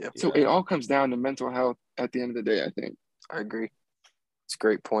 Yep. So it all comes down to mental health at the end of the day, I think. I agree. It's a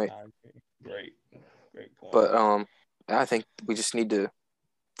great point. Great point. But I think we just need to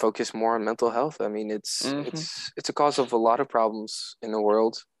focus more on mental health. I mean, it's a cause of a lot of problems in the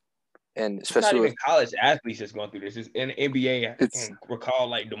world, and especially it's not even college athletes that's going through this. It's in the NBA. I can recall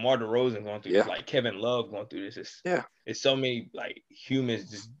like DeMar DeRozan going through this, like Kevin Love going through this. It's so many like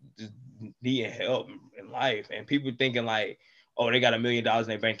humans just needing help in life, and people thinking like, oh, they got $1 million in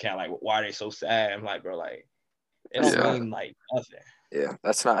their bank account. Like, why are they so sad? I'm like, bro, like, it don't mean like nothing. Yeah,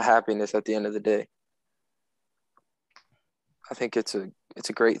 that's not happiness at the end of the day. I think it's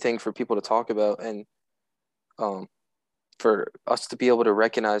a great thing for people to talk about, and for us to be able to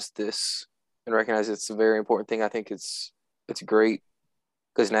recognize this and recognize it's a very important thing. I think it's great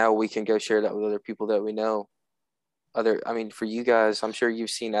because now we can go share that with other people that we know. I mean, for you guys, I'm sure you've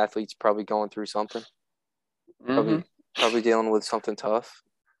seen athletes probably going through something, probably dealing with something tough,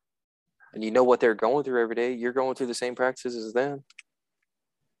 and you know what they're going through every day. You're going through the same practices as them.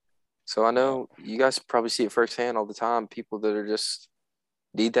 So I know you guys probably see it firsthand all the time, people that are just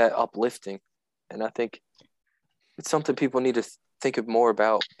need that uplifting. And I think it's something people need to think of more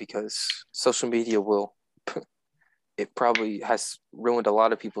about because social media it probably has ruined a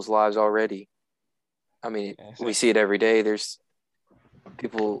lot of people's lives already. I mean, Yeah, we see it every day. There's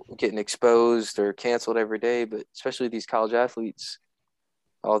people getting exposed or canceled every day, but especially these college athletes,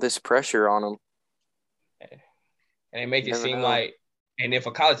 all this pressure on them. and they make You it never seem know. like, and if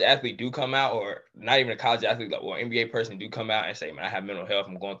a college athlete do come out, or not even a college athlete, or NBA person do come out and say, "Man, I have mental health.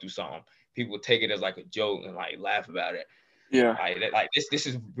 I'm going through something," people take it as like a joke and like laugh about it. Yeah. Like this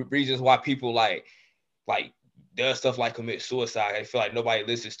is reasons why people like does stuff like commit suicide. They feel like nobody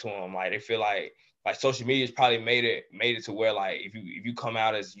listens to them. Like they feel like social media's probably made it to where like if you come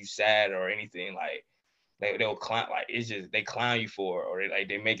out as you sad or anything, like they'll clown, like it's just they clown you for it, or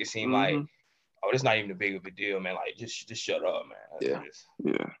they make it seem like, oh, it's not even a big of a deal, man. Like just shut up, man. Yeah.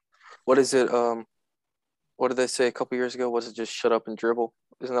 Yeah. What is it? What did they say a couple years ago? Was it just shut up and dribble?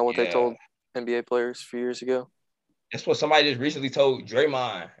 Isn't that what they told NBA players a few years ago? That's what somebody just recently told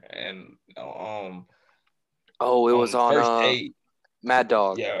Draymond, and Oh, it on was the on first date. Mad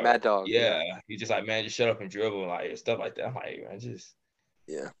Dog. Yeah, Mad Dog. yeah. He's just like, man, just shut up and dribble, like stuff like that. I'm like, man, just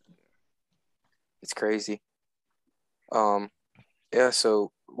Yeah. It's crazy. Yeah,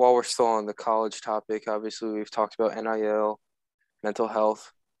 so while we're still on the college topic, obviously we've talked about NIL, mental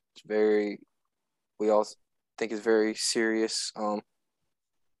health. We all think it's very serious.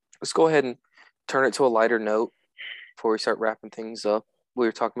 Let's go ahead and turn it to a lighter note before we start wrapping things up. We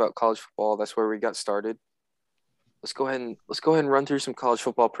were talking about college football. That's where we got started. Let's go ahead and run through some college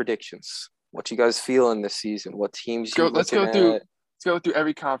football predictions. What you guys feeling this season? What teams you Let's looking go at? through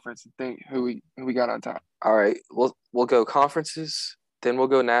every conference and think who we got on top. All right, we'll go conferences, then we'll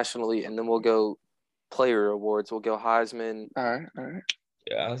go nationally, and then we'll go player awards. We'll go Heisman. All right.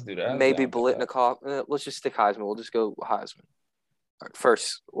 yeah, let's do that. Maybe Bolitnikov. Let's just stick Heisman. We'll just go Heisman. All right,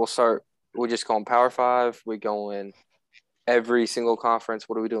 first, we'll start. We're just going Power Five. We're going every single conference.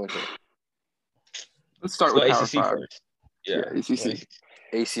 What are we doing here? Let's start Let's with go Power ACC Five. first. Yeah, ACC.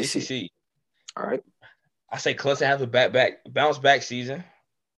 ACC. All right. I say Clemson has a bounce back season.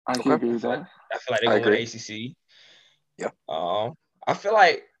 I can agree with that. I feel like they're gonna win ACC. Yeah. I feel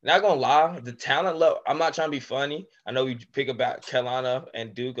like, not gonna lie, the talent level. I'm not trying to be funny. I know we pick about Carolina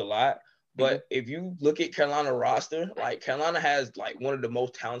and Duke a lot, but if you look at Carolina roster, like Carolina has like one of the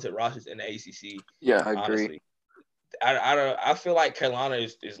most talented rosters in the ACC. Yeah, I agree. Honestly. I feel like Carolina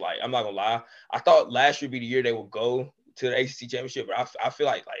is like, I'm not gonna lie. I thought last year would be the year they would go to the ACC championship, but I feel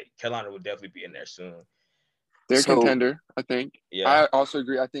like Carolina would definitely be in there soon. They're a contender, I think. Yeah. I also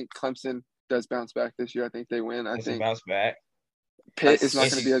agree. I think Clemson does bounce back this year. I think they win. I think bounce back. Pitt is not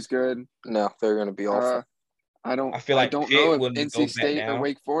going to be as good. No, they're going to be awful. I don't feel like know if NC State or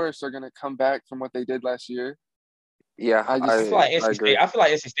Wake Forest are going to come back from what they did last year. Yeah, I feel like NC State. I feel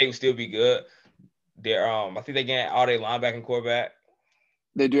like NC State will still be good. They're I think they get all their linebacker quarterback.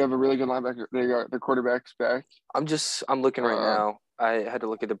 They do have a really good linebacker. They got the quarterbacks back. I'm looking right now. I had to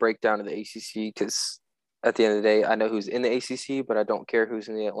look at the breakdown of the ACC because at the end of the day, I know who's in the ACC, but I don't care who's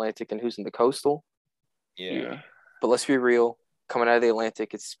in the Atlantic and who's in the Coastal. Yeah. But let's be real. Coming out of the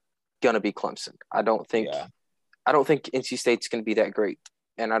Atlantic, it's gonna be Clemson. I don't think NC State's gonna be that great,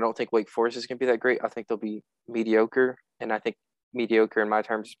 and I don't think Wake Forest is gonna be that great. I think they'll be mediocre, and I think mediocre in my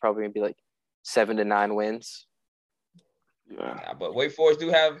terms is probably gonna be like 7 to 9 wins. Yeah, but Wake Forest do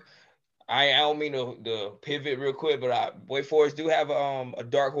have. I don't mean to pivot real quick, but Wake Forest do have a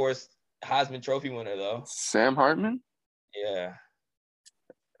dark horse Heisman Trophy winner though. Sam Hartman. Yeah.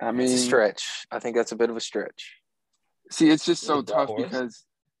 I mean, it's a stretch. I think that's a bit of a stretch. See, it's just so tough because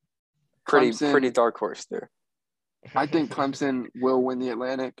pretty dark horse there. I think Clemson will win the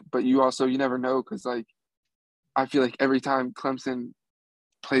Atlantic, but you never know because like I feel like every time Clemson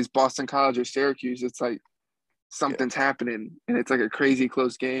plays Boston College or Syracuse, it's like something's happening and it's like a crazy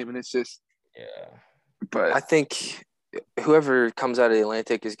close game and it's just But I think whoever comes out of the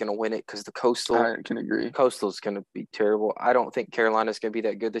Atlantic is going to win it because the Coastal. I can agree. Coastal is going to be terrible. I don't think Carolina's going to be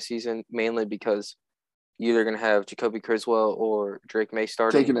that good this season, mainly because you're either going to have Jacoby Criswell or Drake May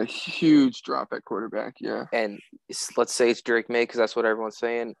starting. Taking a huge drop at quarterback, yeah. And let's say it's Drake May because that's what everyone's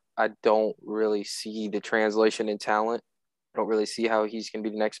saying. I don't really see the translation in talent. I don't really see how he's going to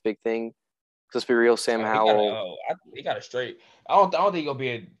be the next big thing. Let's be real, Sam Howell. He got a straight. I don't think he'll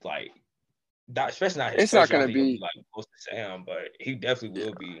be like, especially not his. It's not going to be like close to Sam, but he definitely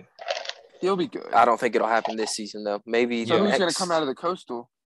will be. He'll be good. I don't think it'll happen this season though. Maybe. So who's going to come out of the Coastal?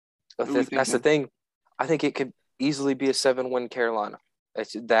 That's the thing. I think it could easily be a 7-win Carolina.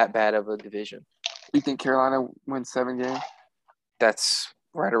 It's that bad of a division. You think Carolina wins 7 games? That's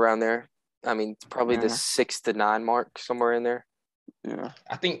right around there. I mean, probably the 6 to 9 mark, somewhere in there. Yeah.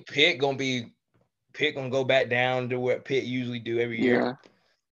 I think Pitt gonna go back down to what Pitt usually do every year. Yeah.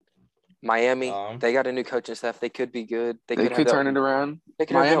 Miami, they got a new coaching staff. They could be good. They could turn it around. They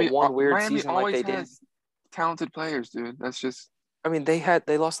could have that one weird season like they did. talented players, dude. That's just I mean,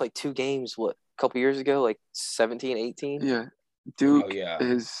 they lost like 2 games, a couple years ago, like 17, 18? yeah. Duke Oh yeah.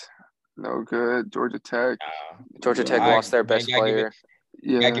 is no good. Georgia Tech. Georgia Tech I lost their man, best player.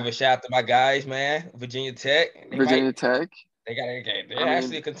 gotta give Yeah. a shout out to my guys, man. Virginia Tech. Virginia Tech. They're I actually a mean,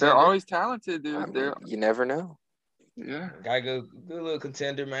 they're contender. always talented, dude. I mean, They're you never know. yeah. Got a good little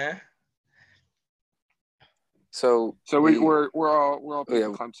contender, man. So we're all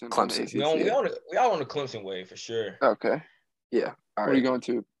picking Clemson on the Clemson. ACC. We all on the Clemson way for sure. Okay. Yeah. All What are you right. going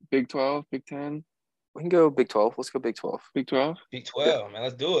to? Big 12, Big 10, We can go Big 12. Let's go Big 12. Big 12? Big 12, man.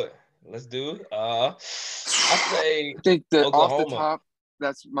 Let's do it. I say I think that off the Oklahoma. top,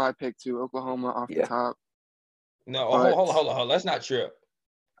 that's my pick too. Oklahoma off the top. No, But hold on. Let's not trip.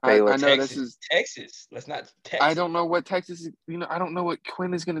 Baylor. I know Texas, this is Texas. Let's not Texas. I don't know what Texas is. I don't know what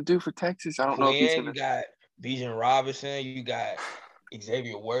Quinn is going to do for Texas. I don't know if he's going You to. got Bijan Robinson. You got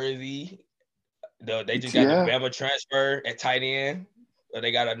Xavier Worthy. They just got the Bama transfer at tight end.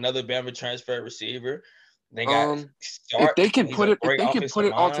 They got another Bama transfer receiver. They got if they can put it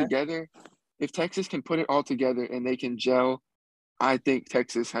all mind. together, if Texas can put it all together and they can gel, I think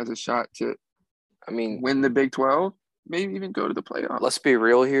Texas has a shot to win the Big 12, maybe even go to the playoffs. Let's be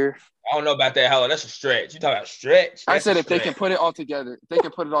real here. I don't know about that. Hello, that's a stretch. You talking about stretch? I said if they can put it all together,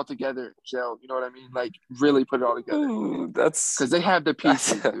 gel. You know what I mean? Like really put it all together. Ooh, that's because they have the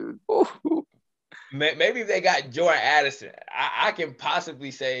pieces, dude. Maybe if they got Jordan Addison, I can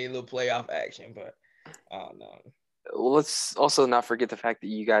possibly say a little playoff action, but I don't know. Well, let's also not forget the fact that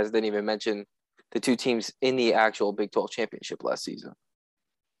you guys didn't even mention the 2 teams in the actual Big 12 championship last season.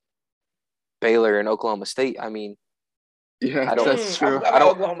 Baylor and Oklahoma State. I mean, yeah, that's true.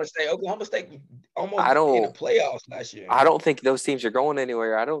 Oklahoma State almost in the playoffs last year. I don't think those teams are going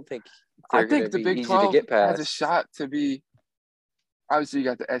anywhere. I don't think they're going to be Big easy 12 to get past. has a shot to be. Obviously, you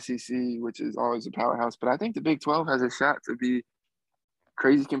got the SEC, which is always a powerhouse, but I think the Big 12 has a shot to be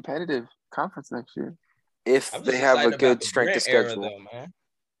crazy competitive conference next year. If they have a good strength of schedule.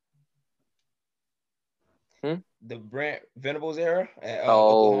 The Brent Venables era at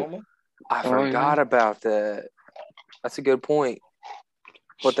Oklahoma. I forgot about that. That's a good point.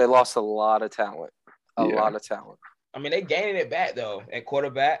 But they lost a lot of talent. A lot of talent. I mean, they gaining it back, though. At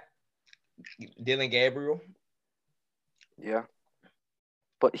quarterback, Dylan Gabriel. Yeah.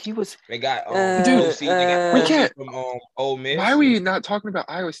 But he was. They got we can't from Ole Miss. Why are we not talking about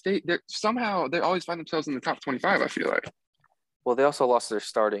Iowa State? Somehow they always find themselves in the top 25. I feel like. Well, they also lost their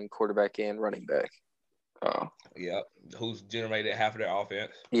starting quarterback and running back. Oh. Yeah, who's generated half of their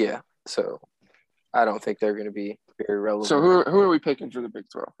offense? Yeah, so I don't think they're going to be very relevant. So who are we picking for the Big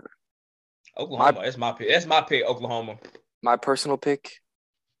 12? Oklahoma. That's my pick. That's my pick. Oklahoma. My personal pick.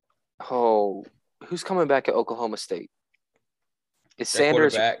 Oh, who's coming back at Oklahoma State? Is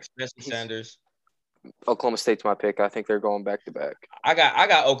Sanders? Spencer Sanders. Oklahoma State's my pick. I think they're going back to back. I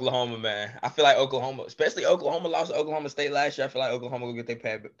got Oklahoma, man. I feel like Oklahoma, especially Oklahoma, lost to Oklahoma State last year. I feel like Oklahoma will get their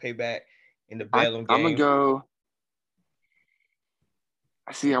payback in the Bellum game. I'm gonna go.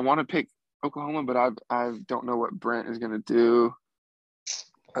 I want to pick Oklahoma, but I don't know what Brent is gonna do.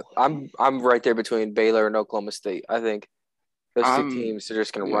 I'm right there between Baylor and Oklahoma State. I think those 2 teams are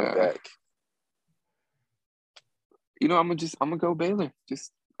just gonna run it back. I'm gonna go Baylor.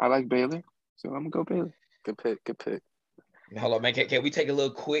 I like Baylor, so I'm gonna go Baylor. Good pick. Hold on, man. Can we take a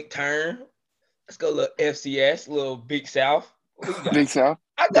little quick turn? Let's go a little FCS, a little Big South. Big South.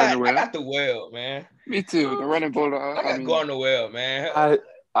 I got the Weld, man. Me too. The running bulldog. I got Gardner Webb, man.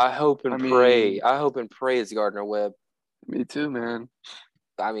 I hope and pray. I hope and pray it's Gardner Webb. Me too, man.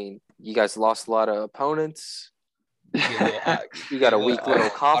 I mean, you guys lost a lot of opponents. You got a weak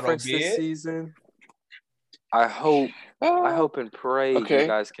little conference this season. I hope and pray you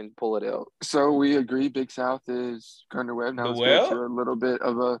guys can pull it out. So we agree Big South is Gardner Webb. Now let's go to a little bit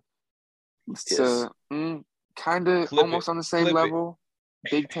of a kind of almost on the same level.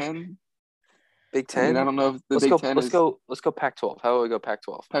 Big Ten. Big Ten? I don't know if the Big Ten is... Let's go Pac-12. How about we go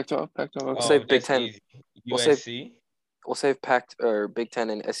Pac-12? Pac-12. We'll save Big Ten. USC. We'll save Big Ten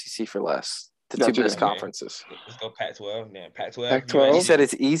and SEC for last. The 2 biggest conferences. Let's go Pac-12. Then Pac-12. You said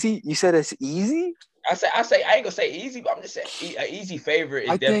it's easy? I say I ain't gonna say easy, but I'm just saying an easy favorite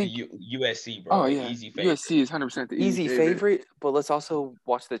is definitely USC, bro. Oh yeah, easy favorite. USC is 100% the easy favorite. But let's also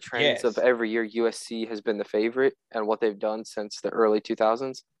watch the trends of every year. USC has been the favorite, and what they've done since the early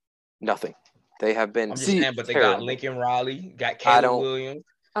 2000s, nothing. They have been. I'm just saying, but they got Lincoln Riley, got Caleb Williams.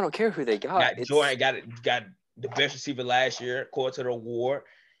 I don't care who they got. Jordan got the best receiver last year, according to the award.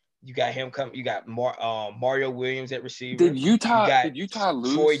 You got him come. You got Mario Williams at receiver. Did Utah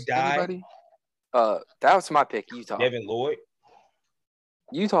lose Troy Dye. Anybody? That was my pick. Utah. Devin Lloyd.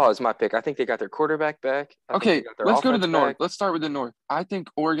 Utah is my pick. I think they got their quarterback back. I think they Okay, got their let's go to the offense North. back. Let's start with the North. I think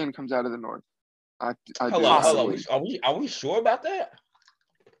Oregon comes out of the North. I Hold do. on. Possibly. Are we sure about that?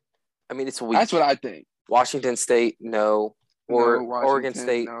 I mean, it's weak. That's what I think. Washington State, no. Or No, Washington, Oregon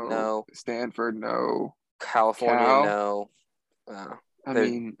State, no. Stanford, no. California, Cal? no.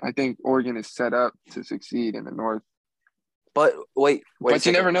 I think Oregon is set up to succeed in the North. But wait. But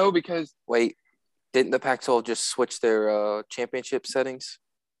you never know because Wait, didn't the Pac-12 just switch their championship settings?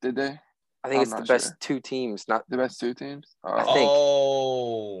 did they? I think I'm it's the not best sure. two teams, not. The best two teams? I think.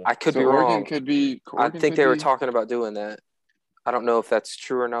 Oh. I could So be Oregon wrong. could be. I think they were talking about doing that. I don't know if that's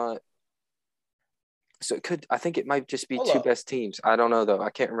true or not. So it could. I think it might just be Hold two up. best teams. I don't know though. I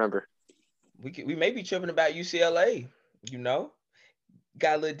can't remember. We may be tripping about UCLA. You know,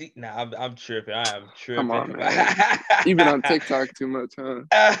 got a little deep. Nah, I'm tripping. I am tripping. Come on, man. You've been on TikTok too much, huh?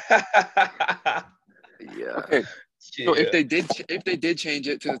 Yeah. Okay. So Yeah. if they did change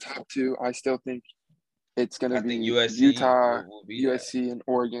it to the top two, I still think it's going to I think be USC Utah, will be USC, and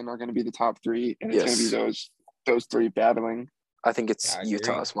Oregon are going to be the top three, and it's going to Yes. be those three battling. I think it's I agree.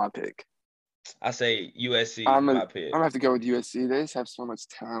 Utah's my pick. I say USC. I'm my gonna pick. have to go with USC. They just have so much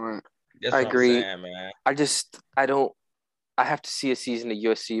talent. That's I what agree. I'm saying, man. I have to see a season of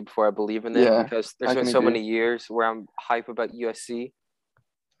USC before I believe in them Yeah, because there's I been can so agree. many years where I'm hype about USC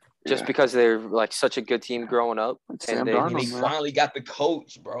just Yeah. because they're like such a good team growing up. It's And Sam they Darnold, They man. finally got the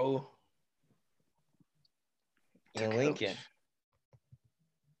coach, bro. In coach. Lincoln.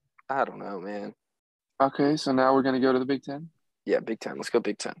 I don't know, man. Okay, so now we're gonna go to the Big Ten. Yeah, Big Ten. Let's go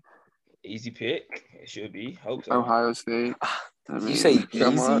Big Ten. Easy pick. It should be. Hope so. Ohio State. I You mean, say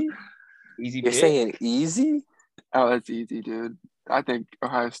come on. easy? Easy You're pick. saying easy? Oh, that's easy, dude. I think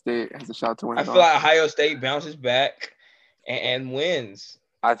Ohio State has a shot to win I it feel all. like Ohio State bounces back and wins.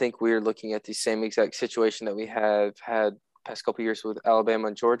 I think we're looking at the same exact situation that we have had past couple years with Alabama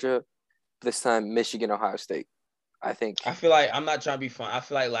and Georgia. This time, Michigan, Ohio State. I think. I feel like I'm not trying to be fun. I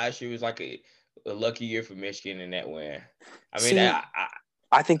feel like last year was like a lucky year for Michigan in that win. I mean, See,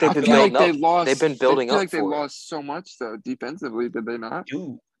 I think they've I been feel building like up. they lost. They've been building I feel up like they for it. lost so much though defensively. Did they not?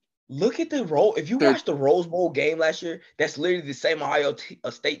 dude, look at the role. If you watch the Rose Bowl game last year, that's literally the same Ohio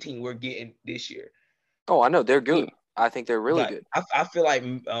State team we're getting this year. Oh, I know they're good. Yeah. I think they're really But good. I feel like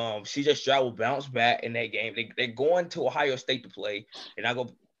CJ Stroud will bounce back in that game. They're going to Ohio State to play, and I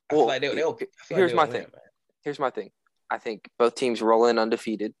feel like they'll. Here's my thing. Here's my thing. I think both teams roll in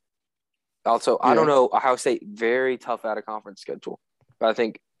undefeated. Also, I don't know, Ohio State, very tough out of conference schedule. But I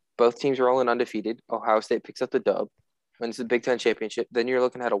think both teams roll in undefeated. Ohio State picks up the dub, wins the Big Ten championship. Then you're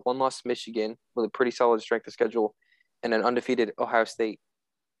looking at a one-loss Michigan with a pretty solid strength of schedule and an undefeated Ohio State.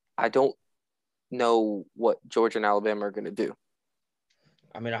 I don't know what Georgia and Alabama are going to do.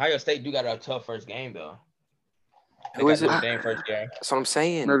 I mean, Ohio State do got a tough first game, though. Who is it? Notre Dame first game. That's what I'm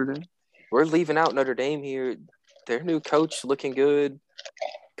saying. Notre Dame. We're leaving out Notre Dame here. Their new coach looking good.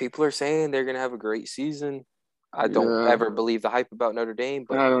 People are saying they're going to have a great season. I don't ever believe the hype about Notre Dame.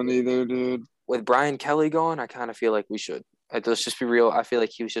 But I don't either, dude. With Brian Kelly gone, I kind of feel like we should. Let's just be real. I feel like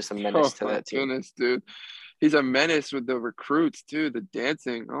he was just a menace to that team. Goodness, dude. He's a menace with the recruits, too. The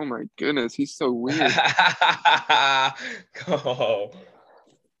dancing. Oh, my goodness. He's so weird. Oh.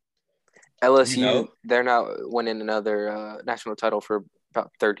 LSU, they're now winning another national title for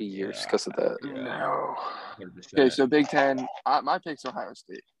about 30 years because of that. Yeah. No. 100%. Okay, so Big Ten. My pick's Ohio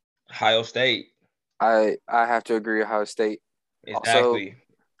State. Ohio State. I have to agree, Ohio State. Exactly.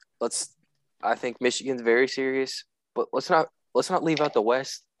 Also, I think Michigan's very serious, but let's not leave out the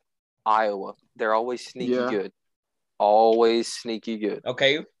West. Iowa, they're always sneaky good. Always sneaky good.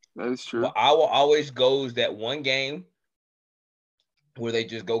 Okay. That is true. Well, Iowa always goes that one game where they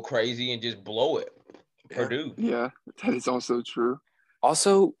just go crazy and just blow it. Purdue. Yeah, that is also true.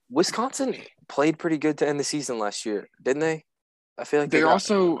 Also, Wisconsin played pretty good to end the season last year, didn't they? I feel like they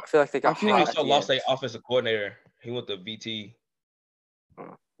also lost their offensive coordinator. He went to VT.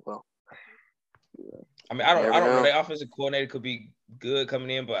 Well, I mean, I don't know. Their offensive coordinator could be good coming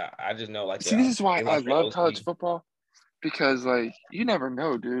in, but I just know this is why I love college football, because you never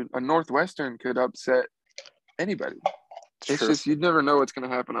know, dude. A Northwestern could upset anybody. It's just you never know what's going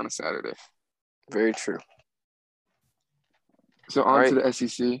to happen on a Saturday. Very true. So on to the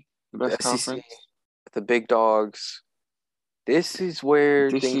SEC, the best conference. The big dogs. This is where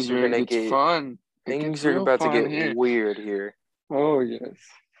things are going to get fun. Things are about to get weird here. Oh, yes.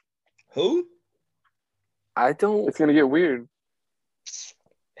 Who? It's going to get weird.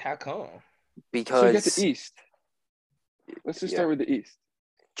 How come? Because so you get the East. Let's just start with the East.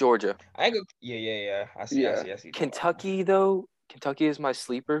 Georgia. I see. Kentucky, though. Kentucky is my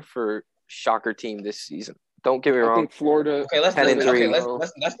sleeper for shocker team this season. Don't get me I wrong. think Florida. Okay, let's 10 and 3.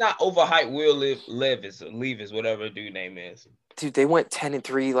 let's not overhype Will Levis, whatever dude name is. Dude, they went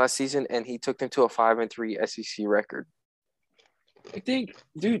 10-3 last season, and he took them to a 5-3 SEC record. I think,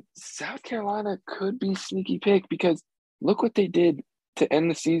 dude, South Carolina could be sneaky pick because look what they did to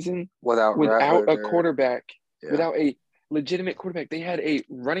end the season without a quarterback, yeah. without a legitimate quarterback. They had a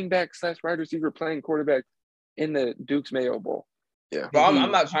running back / wide receiver playing quarterback in the Duke's Mayo Bowl. Yeah. Bro,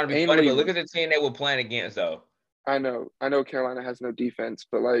 I'm not trying to be funny, but look at the team they were playing against, though. I know Carolina has no defense,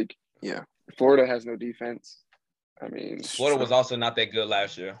 but like, yeah, Florida has no defense. I mean, Florida was also not that good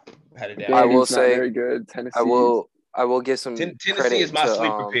last year. Had it down. I will say, not very good. Tennessee. I will give some Tennessee credit is my to,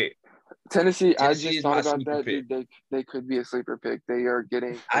 sleeper pick. Tennessee, I just thought about that, dude. They could be a sleeper pick. They are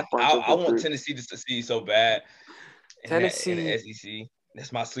getting a bunch of I want Tennessee to succeed so bad. Tennessee in the SEC.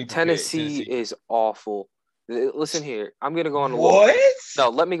 That's my sleeper Tennessee pick. Tennessee is awful. Listen here, I'm gonna go on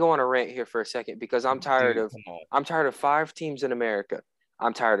let me go on a rant here for a second because I'm tired of 5 teams in America.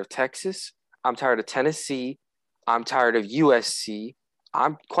 I'm tired of Texas. I'm tired of Tennessee. I'm tired of USC.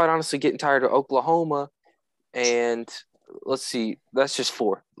 I'm quite honestly getting tired of Oklahoma. And let's see, that's just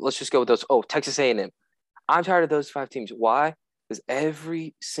 4. Let's just go with those. Oh, Texas A&M. I'm tired of those 5 teams. Why? Because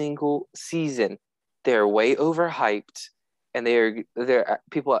every single season they're way overhyped. And they're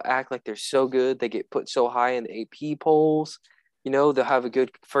people act like they're so good. They get put so high in the AP polls. You know, they'll have a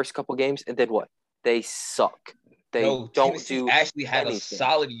good first couple games, and then what? They suck. They don't Tennessee actually had anything. a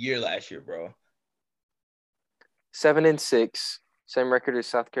solid year last year, bro. 7-6, same record as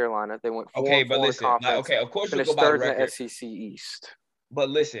South Carolina. They went 4-4 but listen, in conference. of course you go by the third in record. the SEC East. But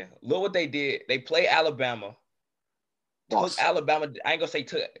listen, look what they did. They played Alabama. Took Alabama. I ain't gonna say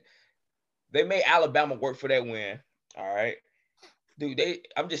took. They made Alabama work for that win. All right. Dude,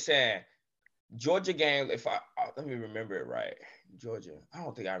 I'm just saying, Georgia game, let me remember it right. Georgia, I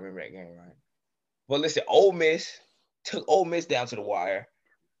don't think I remember that game right. But listen, Ole Miss took Ole Miss down to the wire.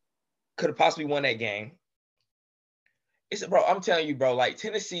 Could have possibly won that game. Bro, I'm telling you, bro, like I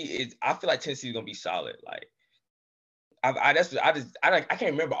feel like Tennessee is gonna be solid. Like, I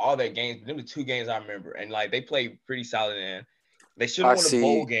can't remember all their games, but them the 2 games I remember, and like they played pretty solid in. They should have won the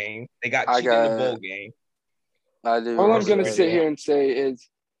bowl game. They got cheated in the bowl game. I do. All I'm going to sit here and say is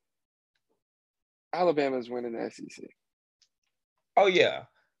Alabama's winning the SEC. Oh, yeah,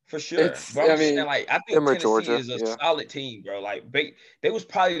 for sure. But I'm saying, like, I think Tennessee is a solid team, bro. Like, they was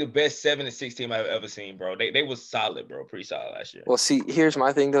probably the best 7-6 team I've ever seen, bro. They was solid, bro. Pretty solid last year. Well, see, here's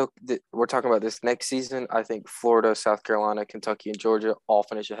my thing, though. We're talking about this next season. I think Florida, South Carolina, Kentucky, and Georgia all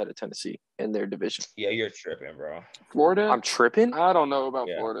finish ahead of Tennessee in their division. Yeah, you're tripping, bro. Florida? I'm tripping? I don't know about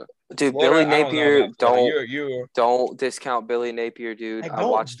Florida. Dude, Florida, Billy Napier, don't discount Billy Napier, dude. I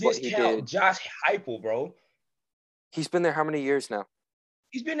watched what he did. Josh Heupel, bro. He's been there how many years now?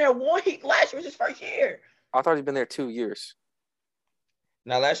 He's been there last year was his first year. I thought he'd been there 2 years.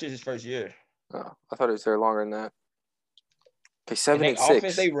 Now last year's his first year. Oh, I thought he was there longer than that. Okay, 7-6.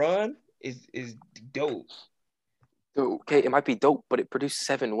 Offense they run is dope. Okay, it might be dope, but it produced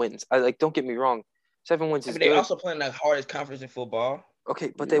 7 wins. Don't get me wrong. 7 wins is good. They also playing the hardest conference in football.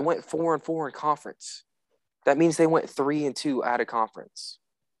 Okay, but they went 4-4 in conference. That means they went 3-2 out of conference.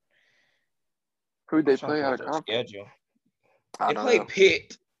 Who'd they play out of conference? Schedule. They played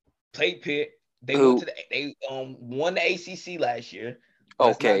Pitt. They won the ACC last year.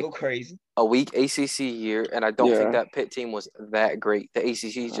 Okay. Go crazy. A weak ACC year, and I don't think that Pitt team was that great. The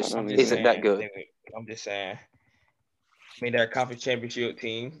ACC just isn't that good. I'm just saying. I mean, they're a conference championship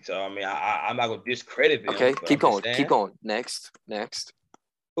team, so I mean, I'm not gonna discredit them. Okay, keep going. Next.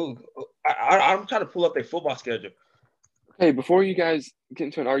 Ooh, I'm trying to pull up their football schedule. Hey, before you guys get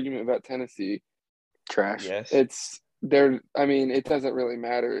into an argument about Tennessee, trash. Yes, I mean, it doesn't really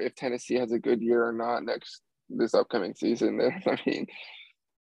matter if Tennessee has a good year or not this upcoming season. I mean,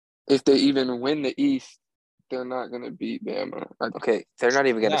 if they even win the East, they're not going to beat Bama. Okay, they're not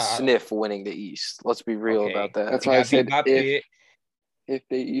even going to sniff winning the East. Let's be real about that. That's why I said if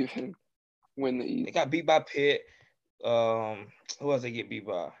they even win the East. They got beat by Pitt. Who else they get beat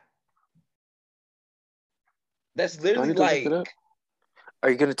by? That's literally like. Are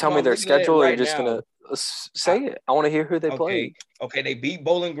you going to tell me their schedule, or are you just going to say it? I want to hear who they play. Okay, they beat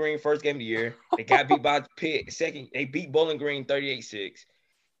Bowling Green first game of the year. They got beat by Pitt second. They beat Bowling Green 38-6. Okay.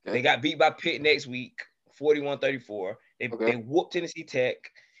 They got beat by Pitt next week, 41-34. They whooped Tennessee Tech.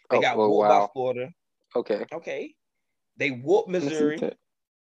 They got whooped by Florida. Okay. They whooped Missouri.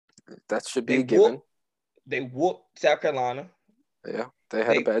 That should be a given. They whooped South Carolina. Yeah, they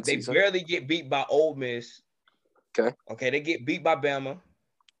had a bad season. They barely get beat by Ole Miss. Okay, they get beat by Bama.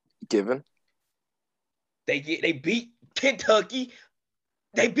 Given. They beat Kentucky.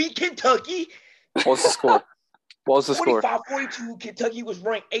 They beat Kentucky. What was the score? What was the score? 45-42. Kentucky was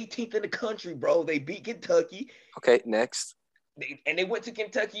ranked 18th in the country, bro. They beat Kentucky. Okay, next. They went to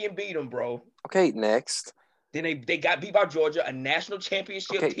Kentucky and beat them, bro. Okay, next. Then they got beat by Georgia, a national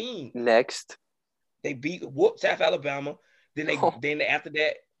championship team. Next. They whooped South Alabama. Then after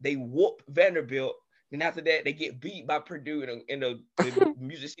that, they whooped Vanderbilt. Then after that, they get beat by Purdue in the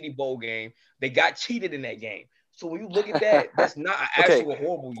Music City Bowl game. They got cheated in that game. So when you look at that, that's not an actual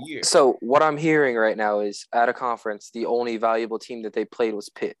horrible year. So what I'm hearing right now is at a conference, the only valuable team that they played was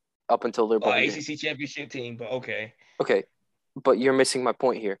Pitt up until their bowl game. ACC championship team, but okay. Okay, but you're missing my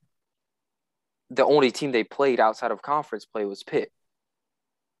point here. The only team they played outside of conference play was Pitt.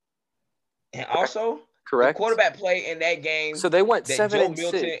 And also, correct. The quarterback play in that game. So they went that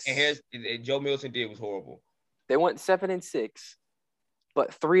 7-6. And Joe Milton did was horrible. They went 7-6,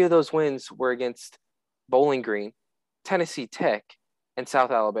 but 3 of those wins were against Bowling Green, Tennessee Tech, and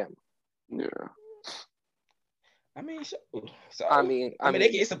South Alabama. Yeah. I mean,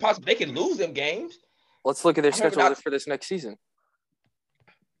 it's impossible. They can lose them games. Let's look at their schedule for this next season.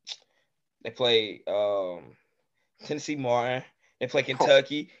 They play Tennessee Martin. They play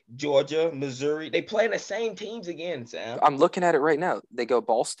Kentucky, Georgia, Missouri. They play the same teams again, Sam. I'm looking at it right now. They go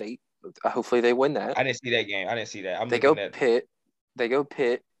Ball State. Hopefully they win that. I didn't see that game. They go Pitt. They go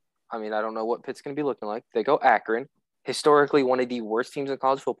Pitt. I mean, I don't know what Pitt's going to be looking like. They go Akron. Historically, one of the worst teams in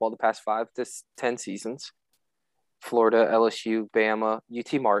college football the past 5 to 10 seasons. Florida, LSU, Bama,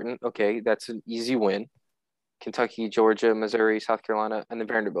 UT Martin. Okay, that's an easy win. Kentucky, Georgia, Missouri, South Carolina, and then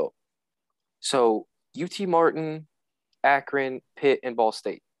Vanderbilt. So UT Martin, Akron, Pitt, and Ball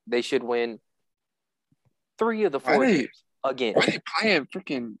State. They should win 3 of the 4 games again. Why are they playing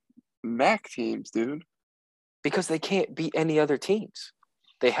freaking MAC teams, dude? Because they can't beat any other teams.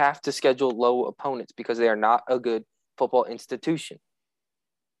 They have to schedule low opponents because they are not a good football institution.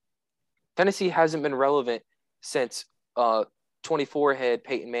 Tennessee hasn't been relevant since 24-head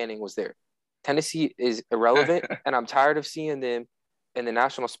Peyton Manning was there. Tennessee is irrelevant, and I'm tired of seeing them in the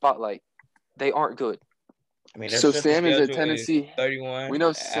national spotlight. They aren't good. I mean, so Sam is a Tennessee 31. We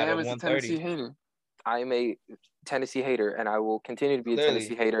know Sam is a Tennessee hater. I am a Tennessee hater, and I will continue to be a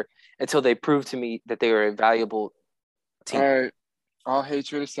Tennessee hater until they prove to me that they are a valuable team. All right. All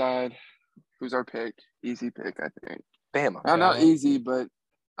hatred aside, who's our pick? Easy pick, I think. Bama. Not easy, but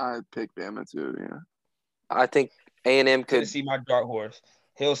I pick Bama too, yeah. I think A&M could Tennessee, my dark horse.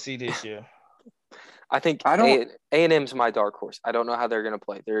 He'll see this year. I think A&M's my dark horse. I don't know how they're going to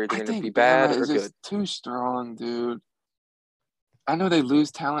play. They're either going to be bad or good. Too strong, dude. I know they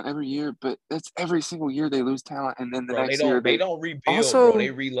lose talent every year, but that's every single year they lose talent, and then next year they don't rebuild, bro.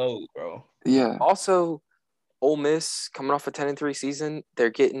 They reload, bro. Yeah. Also, Ole Miss coming off a 10-3 season,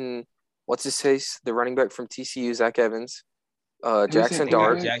 they're getting what's his face, the running back from TCU, Zach Evans, Jackson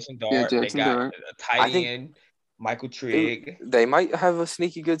Dart. Jackson Dart. Yeah, they got a tight end, Michael Trigg. They might have a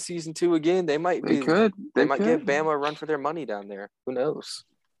sneaky good season 2 again. They might They might give Bama a run for their money down there. Who knows?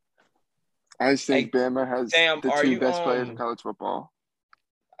 I just think Bama has the 2 best players in college football.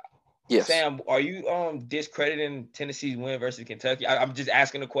 Yes. Sam, are you discrediting Tennessee's win versus Kentucky? I'm just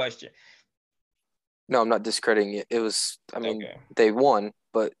asking a question. No, I'm not discrediting it. It was, they won,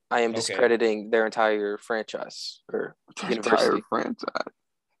 but I am discrediting their entire franchise or university. Entire franchise.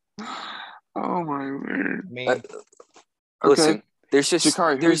 Oh, my word. Listen, there's just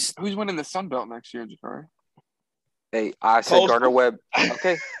Jakari, who's winning the Sun Belt next year, Jakari? Hey, I said Gardner Webb.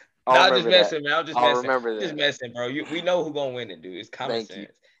 Okay. I'm just messing, man. I'll remember that. Just messing, bro. We know who's gonna win it, dude. It's common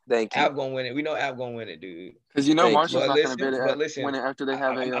sense. Thank you. App gonna win it. We know App gonna win it, dude. Because Marshall's not gonna win it after they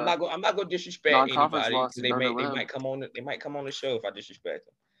have I'm not gonna disrespect anybody. They might come on the show if I disrespect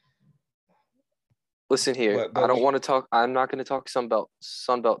them. Listen here, I don't want to talk. I'm not going to talk Sun Belt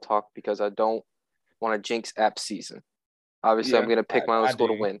talk because I don't want to jinx App's season. Obviously, I'm going to pick my own school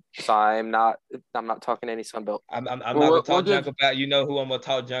to win, so I'm not talking any Sun Belt. I'm not going to talk junk about. You know who I'm going to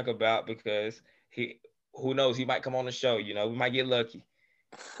talk junk about because who knows? He might come on the show. You know, we might get lucky.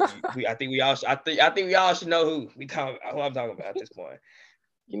 I think we all should know who I'm talking about at this point.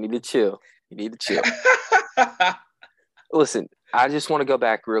 You need to chill. Listen, I just want to go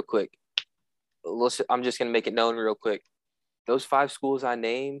back real quick. Listen, I'm just going to make it known real quick. Those 5 schools I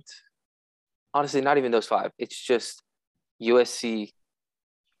named, honestly, not even those 5. It's just USC,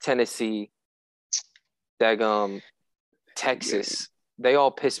 Tennessee, Texas. They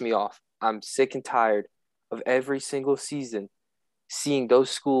all piss me off. I'm sick and tired of every single season seeing those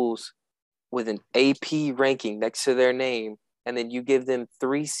schools with an AP ranking next to their name, and then you give them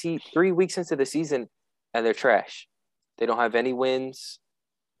 3 weeks into the season, and they're trash. They don't have any wins.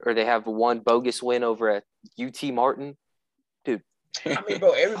 Or they have one bogus win over at UT Martin. Dude, I mean,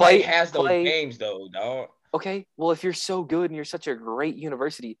 bro, everybody has those play. games though, dog. Okay, well, if you're so good and you're such a great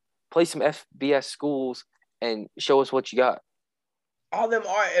university, play some FBS schools and show us what you got. All them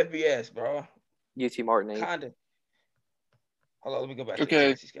are FBS, bro. UT Martin 8. Kinda. Hold on, let me go back to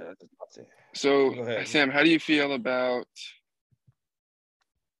Okay. the SEC schedule. So, Go ahead. Sam, how do you feel about?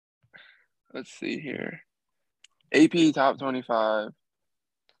 Let's see here. AP top 25.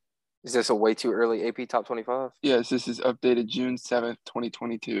 Is this a way too early AP top 25? Yes, this is updated June 7th,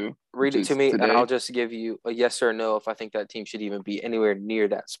 2022. Read it to me, today. and I'll just give you a yes or no if I think that team should even be anywhere near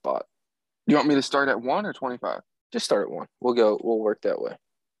that spot. You want me to start at 1 or 25? Just start at 1. We'll work that way.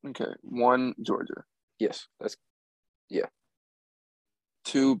 Okay. 1, Georgia. Yes,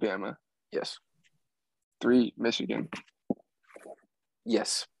 2, Bama. yes, 3, Michigan.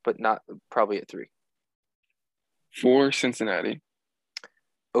 yes, but not probably at 3. 4, Cincinnati.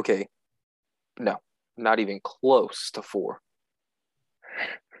 Okay, no, not even close to 4.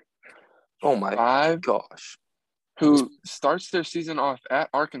 Oh my 5, gosh. who starts their season off at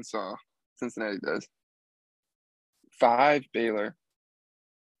Arkansas. Cincinnati does. 5, Baylor.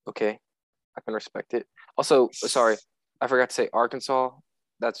 Okay, I can respect it. Also, sorry, I forgot to say Arkansas.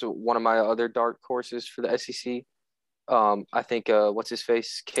 That's one of my other dark horses for the SEC. I think what's his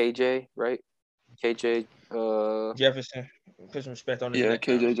face? KJ, right? KJ. Jefferson. Put some respect on his name.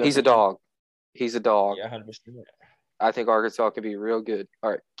 KJ Jefferson. He's a dog. He's a dog. Yeah, 100%. I think Arkansas could be real good. All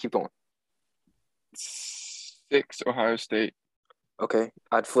right, keep going. 6, Ohio State. Okay,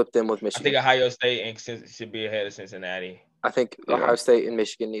 I'd flip them with I Michigan. think Ohio State should be ahead of Cincinnati. I think Ohio State and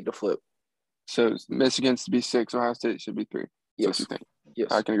Michigan need to flip. So Michigan's to be 6, Ohio State should be 3. Yes. What you think?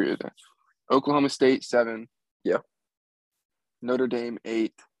 Yes. I can agree with that. Oklahoma State 7. Yeah. Notre Dame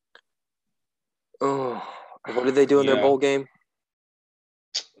 8. Oh, what did they do in their bowl game?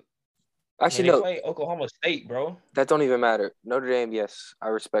 Actually, they play Oklahoma State, bro. That don't even matter. Notre Dame, yes, I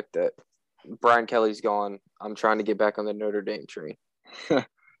respect that. Brian Kelly's gone. I'm trying to get back on the Notre Dame train.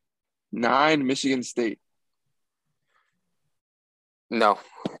 9, Michigan State. No,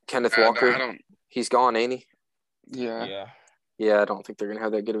 Kenneth Walker. He's gone, ain't he? Yeah. Yeah, I don't think they're gonna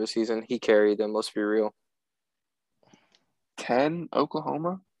have that good of a season. He carried them. Let's be real. 10,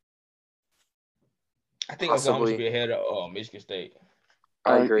 Oklahoma. I think Oklahoma should be ahead of Michigan State.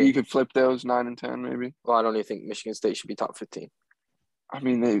 I agree. You could flip those 9 and 10, maybe. Well, I don't even think Michigan State should be top 15. I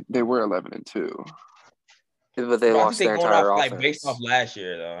mean, they were 11 and 2. But they lost their entire offense. Like based off last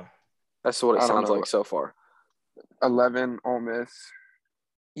year, though. That's what it sounds like so far. 11, Ole Miss.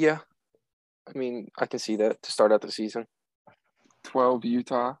 Yeah. I mean, I can see that to start out the season. 12,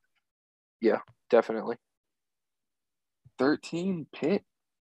 Utah. Yeah, definitely. 13, Pitt.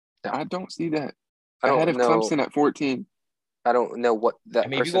 No. I don't see that. Ahead of Clemson at 14. I don't know what that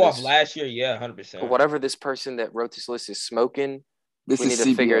person is. If you go off last year, yeah, 100%. Whatever this person that wrote this list is smoking, we need to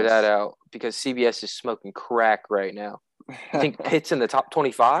CBS. figure that out because CBS is smoking crack right now. You think Pitt's in the top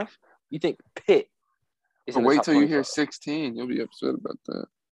 25? You think Pitt is in the top 25? Wait till you hear 16. You'll be upset about that.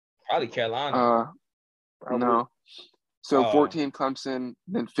 Probably Carolina. No. So 14 Clemson,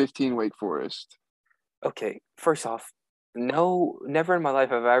 then 15 Wake Forest. Okay, first off, never in my life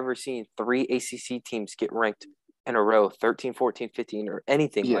have I ever seen 3 ACC teams get ranked in a row, 13, 14, 15, or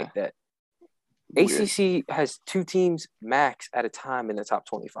anything like that. Weird. ACC has 2 teams max at a time in the top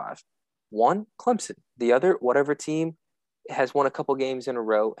 25. One, Clemson. The other, whatever team has won a couple games in a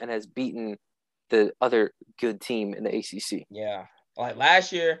row and has beaten the other good team in the ACC. Yeah. Like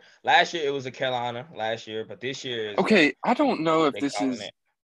last year it was a Carolina last year, but this year is I don't know if this is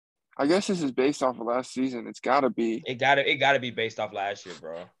I guess this is based off of last season. It's gotta be. It gotta be based off last year,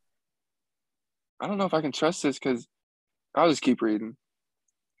 bro. I don't know if I can trust this because I'll just keep reading.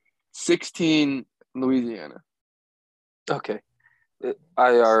 16, Louisiana. Okay.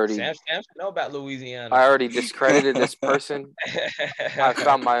 I already Sam know about Louisiana. I already discredited this person. I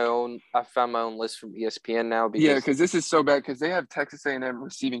found my own list from ESPN now because this is so bad because they have Texas A&M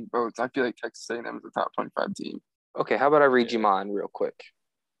receiving votes. I feel like Texas A&M is a top 25 team. Okay, how about I read you mine real quick?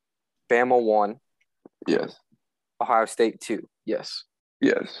 Bama 1. Yes. Ohio State 2. Yes.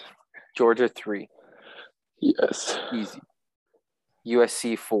 Yes. Georgia 3. Yes. Easy.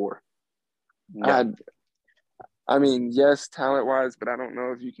 USC 4. No. I mean, yes, talent-wise, but I don't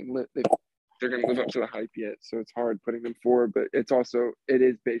know if you can they're going to live up to the hype yet, so it's hard putting them forward. But it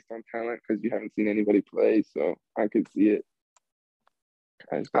is based on talent because you haven't seen anybody play, so I could see it.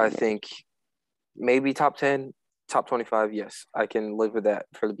 I think maybe top 10, top 25, yes. I can live with that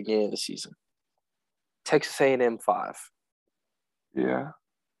for the beginning of the season. Texas A&M 5. Yeah.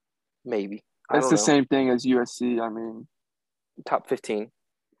 Maybe. It's the same thing as USC, I mean. Top 15.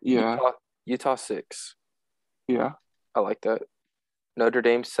 Yeah. Utah 6. Yeah. I like that. Notre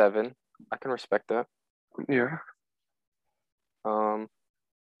Dame 7. I can respect that. Yeah. Who's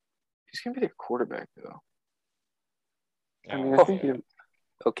gonna be their quarterback though? I mean, I think it,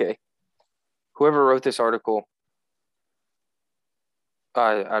 Okay. Whoever wrote this article,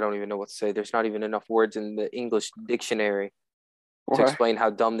 I don't even know what to say. There's not even enough words in the English dictionary to why? explain how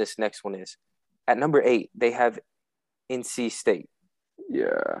dumb this next one is. At number 8, they have NC State.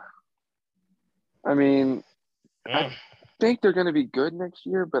 Yeah. I mean, I think they're going to be good next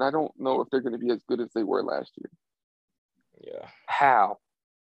year, but I don't know if they're going to be as good as they were last year. Yeah. How,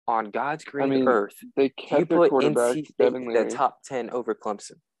 on God's green I mean, earth, they do you kept their put quarterback, NC State Devin in the Leary. top 10 over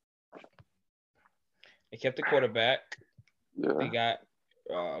Clemson? They kept the quarterback. Yeah. They got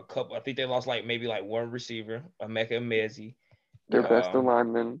a couple. I think they lost maybe one receiver, Emeka Emezi. Their best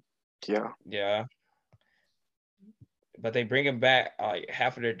lineman. Yeah. Yeah. But they bring him back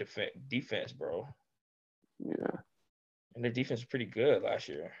half of their defense, bro. Yeah. And their defense was pretty good last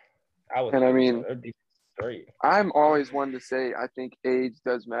year. And I mean, their defense is great. I'm always one to say I think age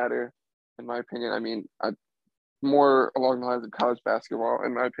does matter, in my opinion. I mean, more along the lines of college basketball,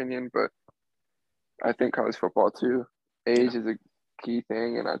 in my opinion, but I think college football too. Age is a key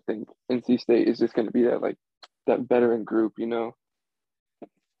thing, and I think NC State is just going to be that veteran group, you know.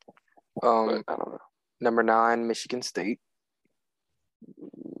 But I don't know. Number 9, Michigan State.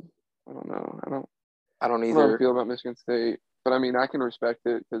 I don't know. I don't either. I don't know how I feel about Michigan State, but I mean, I can respect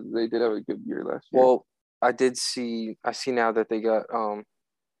it because they did have a good year last year. Well, I see now that they got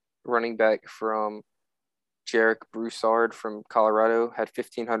running back from Jarek Broussard from Colorado, had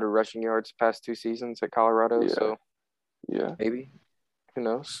 1,500 rushing yards past 2 seasons at Colorado. Yeah. So yeah, maybe, who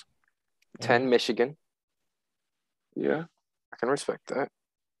knows? 10, Michigan. Yeah. I can respect that.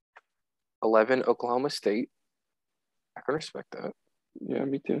 11, Oklahoma State. I can respect that. Yeah,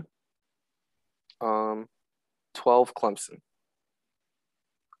 me too. 12, Clemson.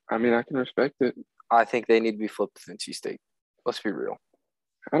 I mean, I can respect it. I think they need to be flipped with NC State. Let's be real.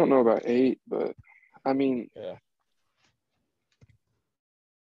 I don't know about 8, but I mean, yeah.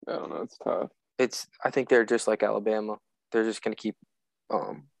 I don't know. It's tough. I think they're just like Alabama. They're just going to keep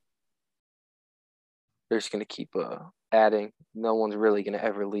adding. No one's really going to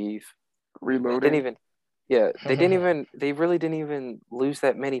ever leave. Reloading. They really didn't even lose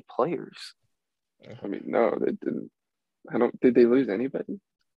that many players. I mean, no, they didn't. Did they lose anybody?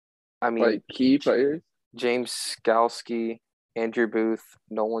 I mean, like key players? James Skalski, Andrew Booth,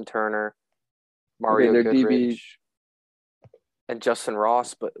 Nolan Turner, Mario Goodrich, DB, and Justin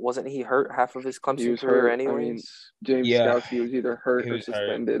Ross. But wasn't he hurt half of his Clemson career anyways? I mean, James Skalski was either hurt or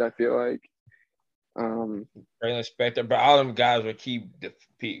suspended, I feel like. Braylon Spector, but all them guys were key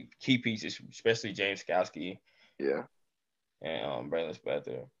pieces, especially James Skalski. Yeah. And Braylon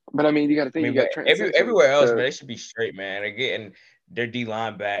Spector. But I mean, you got to think you got everywhere else, man. They should be straight, man. They're getting their D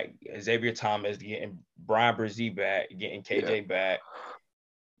line back, Xavier Thomas, getting Brian Brzee back, getting KJ back.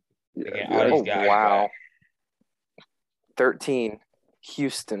 Yeah, all these guys. Wow. Back. 13,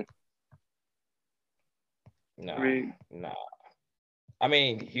 Houston. No. I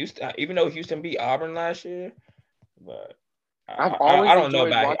mean, Houston. Even though Houston beat Auburn last year, but I don't know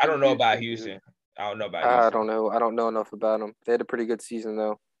about Houston. I don't know about Houston. I don't know enough about them. They had a pretty good season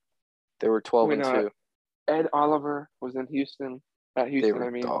though. They were 12-2. Ed Oliver was in Houston. At Houston, they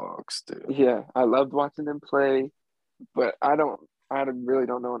were dogs, dude. Yeah, I loved watching them play, but I really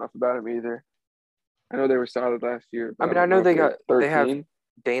don't know enough about them either. I know they were solid last year. I mean, I know they have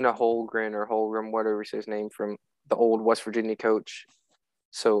Dana Holmgren, whatever his name, from the old West Virginia coach.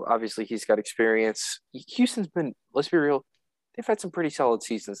 So obviously he's got experience. Houston's been, let's be real, they've had some pretty solid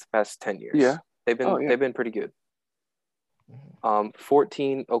seasons the past 10 years. Yeah. They've been pretty good.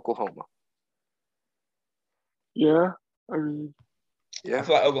 14, Oklahoma. Yeah. I mean, I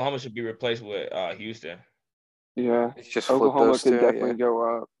feel like Oklahoma should be replaced with Houston. Yeah. It's just Oklahoma could definitely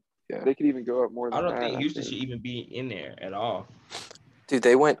go up. Yeah. They could even go up more than that. I don't think Houston should even be in there at all. Dude,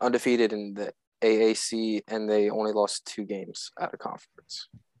 they went undefeated in the AAC and they only lost 2 games out of conference.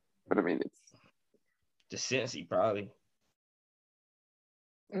 But I mean, it's the Cincy probably.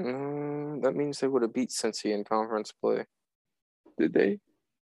 That means they would have beat Cincy in conference play. Did they?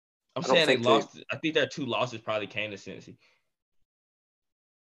 I'm saying they lost. I think their 2 losses probably came to Cincy.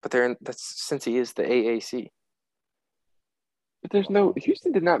 But Cincy is the AAC. But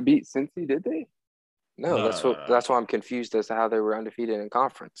Houston did not beat Cincy, did they? No, that's why I'm confused as to how they were undefeated in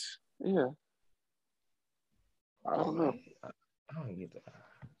conference. Yeah. I don't know. I don't get that.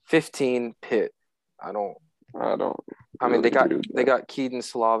 15, Pitt. I mean, they got Keaton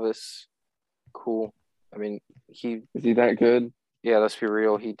Slavis. Cool. I mean, is he that good? Yeah, let's be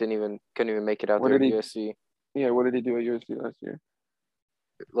real. He couldn't even make it out there at USC. Yeah, what did he do at USC last year?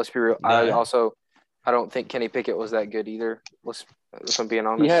 Let's be real. Nah. I don't think Kenny Pickett was that good either. If I'm being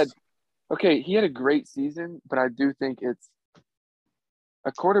honest. He had a great season, but I do think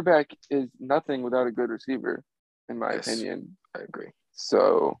a quarterback is nothing without a good receiver, in my opinion. I agree.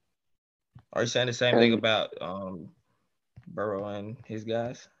 So, are you saying the same thing about Burrow and his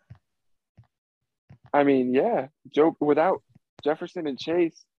guys? I mean, yeah, without Jefferson and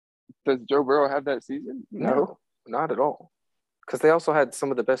Chase, does Joe Burrow have that season? No, not at all. Because they also had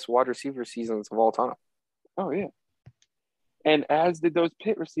some of the best wide receiver seasons of all time. Oh yeah, and as did those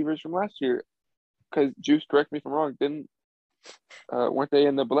Pitt receivers from last year. Because Juice, correct me if I'm wrong, weren't they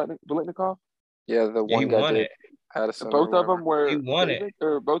in the Biletnikoff? Yeah, the one guy won did. it. Addison both of them were he won it.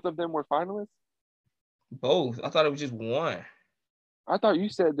 Or both of them were finalists. Both. I thought it was just one. I thought you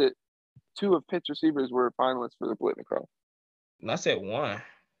said that 2 of Pitt's receivers were finalists for the Biletnikoff. And I said one.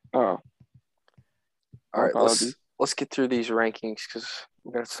 Oh. All right, let's get through these rankings because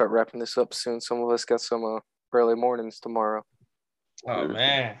we're gonna start wrapping this up soon. Some of us got some early mornings tomorrow. Oh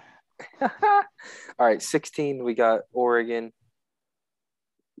man. All right, 16. We got Oregon.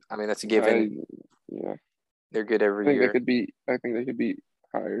 I mean, that's a given. Yeah, they're good every year. I think they could be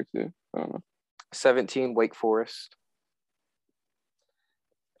higher too. I don't know. 17, Wake Forest.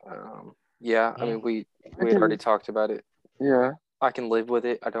 Yeah, I mean we had already talked about it. Yeah, I can live with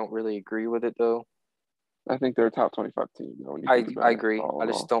it. I don't really agree with it though. I think they're a top 25 team. I agree. I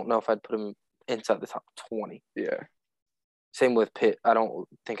just don't know if I'd put them inside the top 20. Yeah. Same with Pitt. I don't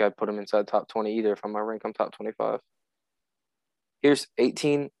think I'd put them inside the top 20 either if I'm going to rank them top 25. Here's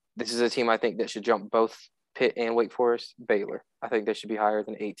 18. This is a team I think that should jump both Pitt and Wake Forest. Baylor. I think they should be higher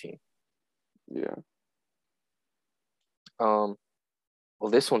than 18. Yeah. Well,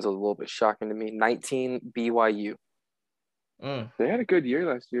 this one's a little bit shocking to me. 19, BYU. They had a good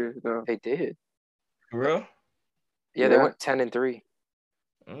year last year, though. They did. For real? Yeah, they went 10-3.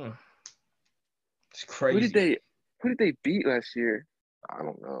 It's crazy. Who did they beat last year? I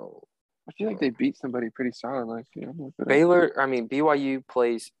don't know. I feel like they beat somebody pretty solid last year. BYU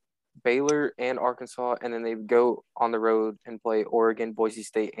plays Baylor and Arkansas, and then they go on the road and play Oregon, Boise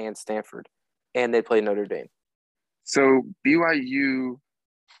State, and Stanford. And they play Notre Dame. So BYU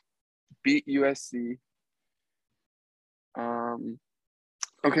beat USC.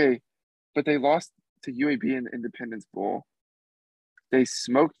 Okay, but they lost to UAB in the Independence Bowl. They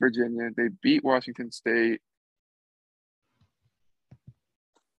smoked Virginia. They beat Washington State.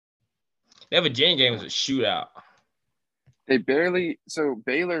 That Virginia game was a shootout. So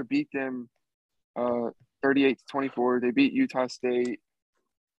Baylor beat them 38-24. They beat Utah State.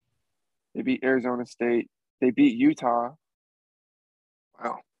 They beat Arizona State. They beat Utah.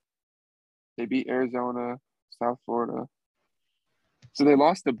 Wow. They beat Arizona, South Florida. So they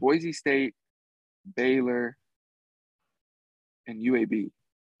lost to Boise State, Baylor, and UAB.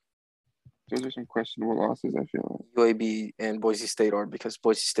 Those are some questionable losses, I feel like. UAB and Boise State are because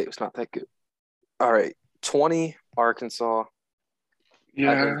Boise State was not that good. All right. 20, Arkansas.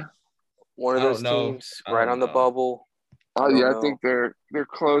 Yeah. One of those teams right on the bubble. I think they're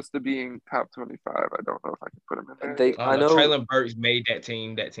close to being top 25. I don't know if I can put them in there. I know Traylon Burks made that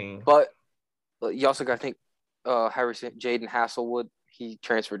team. But you also got to think Jaden Hasselwood, he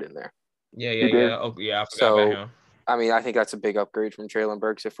transferred in there. Yeah. Oh, yeah, I forgot about him. I mean, I think that's a big upgrade from Traylon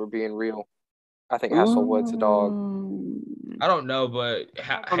Burks if we're being real. I think Hasselwood's a dog. I don't know, but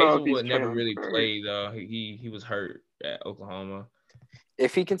Hazelwood never really played, though. He was hurt at Oklahoma.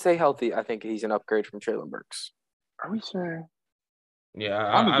 If he can stay healthy, I think he's an upgrade from Traylon Burks. Are we sure? Yeah,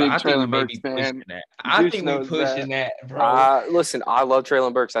 I'm a big Traylon Burks fan. I think we're pushing that, bro. Listen, I love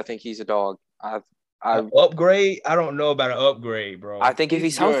Traylon Burks. I think he's a dog. Upgrade? I don't know about an upgrade, bro. I think if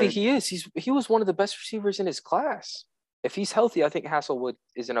he's healthy, he is. He was one of the best receivers in his class. If he's healthy, I think Hasselwood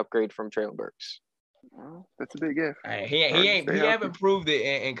is an upgrade from Traylon Burks. Well, that's a big if. He haven't proved it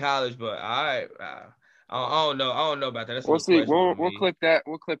in college, but I don't know. I don't know about that. That's we'll see. We'll clip that.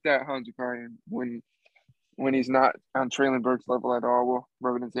 We'll clip that, Hanji when he's not on Traylon Burks' level at all. We'll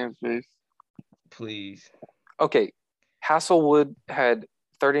rub it in Sam's face. Please. Okay, Hasselwood had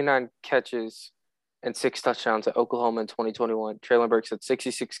 39 catches and 6 touchdowns at Oklahoma in 2021. Traylon Burks had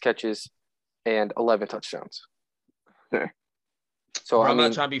 66 catches and 11 touchdowns. Okay. So I'm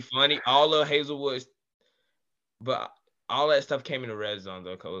not trying to be funny. All of Hazelwood's, but all that stuff came in the red zone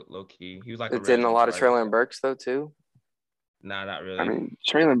though, low key. He was like. It did a lot of Traylon Burks though too. Nah, not really. I mean,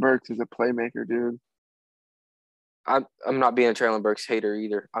 Traylon Burks is a playmaker, dude. I'm not being a Traylon Burks hater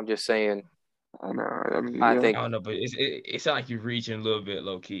either. I'm just saying. I know. I think. I don't know, but it sounds like you're reaching a little bit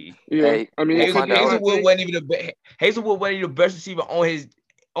low key. Yeah. Hey, I mean, Hazelwood wasn't even the best receiver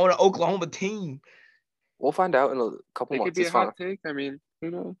on the Oklahoma team. We'll find out in a couple months. It could be a hot take. I mean,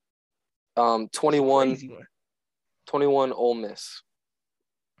 Who knows? 21, Crazy one. 21 Ole Miss.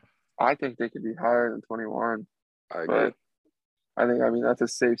 I think they could be higher than 21. I agree. But I mean, that's a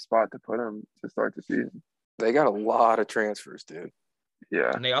safe spot to put them to start the season. They got a lot of transfers, dude.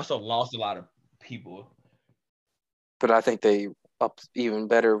 Yeah. And they also lost a lot of people. But I think they up even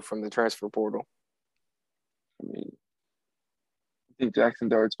better from the transfer portal. I mean, I think Jackson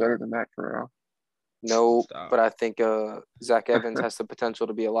Dart's better than Matt Corral. No, Stop. but I think Zach Evans has the potential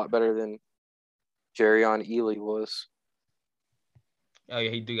to be a lot better than Jerrion Ely was. Oh yeah,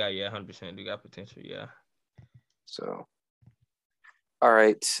 he do got 100% do got potential. Yeah. So, all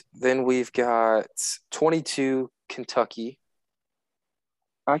right, then we've got 22 Kentucky.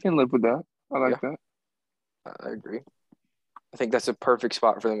 I can live with that. I like that. I agree. I think that's a perfect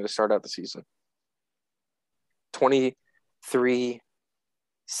spot for them to start out the season. 23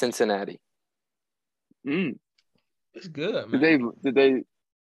 Cincinnati. It's good, man. Did they?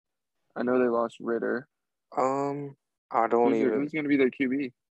 I know they lost Ritter. I don't even. Who's going to be their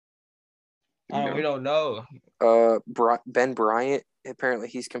QB? We don't know. Ben Bryant. Apparently,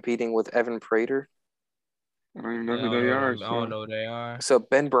 he's competing with Evan Prater. I don't even know who they are. I don't know who they are. So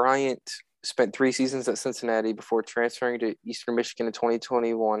Ben Bryant spent 3 seasons at Cincinnati before transferring to Eastern Michigan in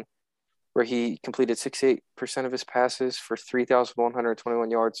 2021, where he completed 68% of his passes for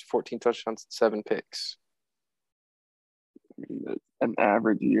 3,121 yards, 14 touchdowns, and 7 picks. I mean, that's an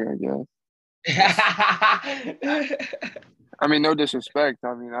average year, I guess. I mean, no disrespect.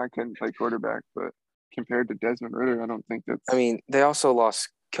 I mean, I couldn't play quarterback, but compared to Desmond Ritter, I don't think that's. I mean, they also lost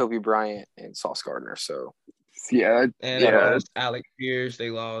Kobe Bryant and Sauce Gardner, so. Yeah. And they lost Alec Pierce.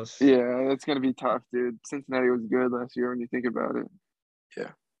 They lost. Yeah, that's going to be tough, dude. Cincinnati was good last year when you think about it.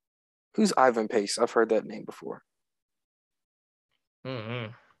 Yeah. Who's Ivan Pace? I've heard that name before.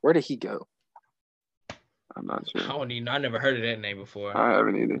 Mm-hmm. Where did he go? I'm not sure. I never heard of that name before. I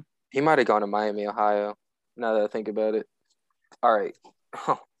haven't either. He might have gone to Miami, Ohio, now that I think about it. All right.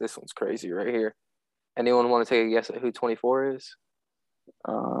 Oh, this one's crazy right here. Anyone want to take a guess at who 24 is?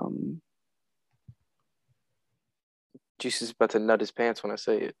 Juice is about to nut his pants when I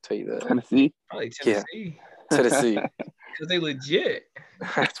say it. Tell you that. Tennessee? Probably Tennessee. Yeah. Tennessee. Because they legit.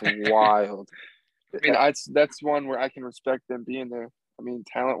 That's wild. I mean, that's one where I can respect them being there. I mean,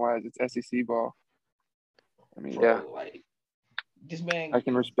 talent-wise, it's SEC ball. I mean, like this man. I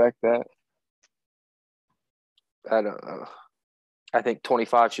can respect that. I don't know. I think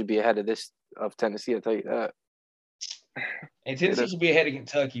 25 should be ahead of Tennessee. I'll tell you that. And Tennessee should be ahead of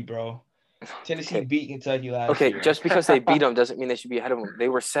Kentucky, bro. Tennessee beat Kentucky last year. Okay, just because they beat them doesn't mean they should be ahead of them. They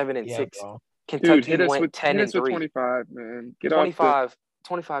were 7-6. Bro. Kentucky Dude, went 10-3. 25, man. Get 25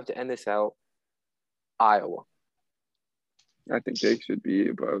 to end this out. Iowa. I think they should be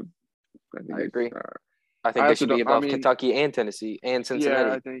above. I agree. I think they should be above Kentucky and Tennessee and Cincinnati.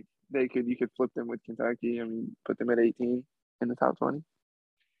 Yeah, I think you could flip them with Kentucky. I mean, put them at 18 in the top 20.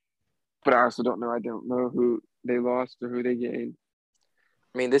 But I also don't know. I don't know who they lost or who they gained.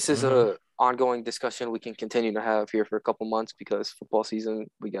 I mean, this is a ongoing discussion we can continue to have here for a couple months because football season,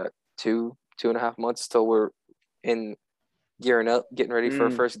 we got 2.5 months till we're gearing up, getting ready for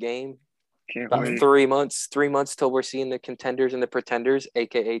our first game. Can't About wait. 3 months till we're seeing the contenders and the pretenders,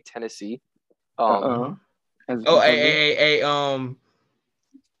 aka Tennessee. Hey.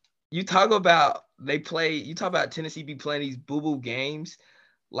 You talk about Tennessee be playing these boo-boo games.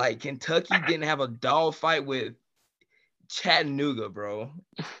 Like Kentucky didn't have a dog fight with Chattanooga, bro.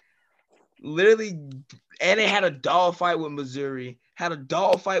 Literally, and they had a dog fight with Missouri, had a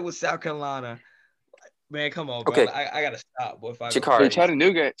dog fight with South Carolina. Man, come on, bro. Okay. I gotta stop, boy.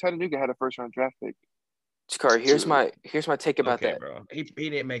 Chattanooga had a first-round draft pick. Chikari, here's my take about that. Bro. He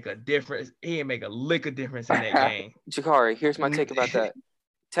didn't make a difference. He didn't make a lick of difference in that game. Chikari, here's my take about that.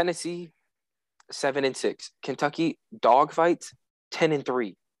 Tennessee, 7-6. Kentucky, dog fights,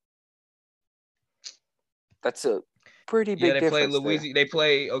 10-3. That's a pretty big difference.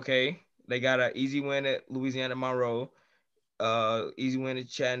 They got an easy win at Louisiana Monroe. Easy win at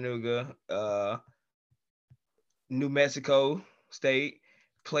Chattanooga. New Mexico State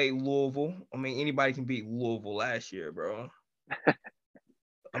played Louisville. I mean, anybody can beat Louisville last year, bro.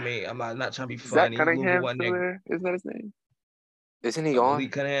 I mean, I'm not trying to be funny. Zach Cunningham still there? Isn't that his name? Isn't he on?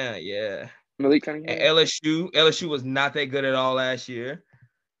 Malik Cunningham, yeah. Malik Cunningham. And LSU was not that good at all last year.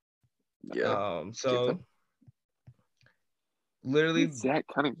 Yeah. So literally Zach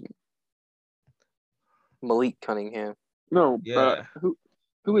Cunningham. Malik Cunningham. No, yeah.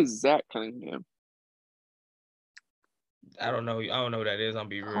 Who is Zach Cunningham? I don't know who that is. I'll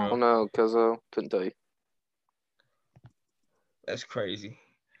be real. I don't know, because couldn't tell you. That's crazy.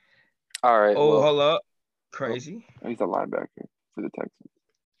 All right. Hold up. Crazy. He's a linebacker. for the Texans.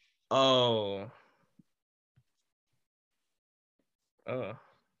 Oh.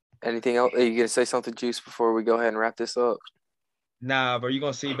 Anything else? Are you gonna say something, Juice, before we go ahead and wrap this up? Nah, bro, you're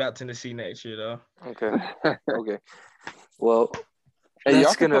gonna see about Tennessee next year though. Okay. Okay. Well, Hey, y'all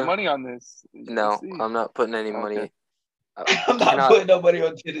that's can put gonna. money on this. No, Let's see. I'm not putting any money. Okay. I'm not putting nobody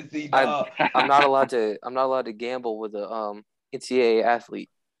on Tennessee, dog. I'm not allowed to. I'm not allowed to gamble with a NCAA athlete.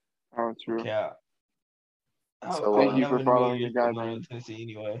 Oh, true. Yeah. So, Thank you never for in a million following the years put money on guidelines. Tennessee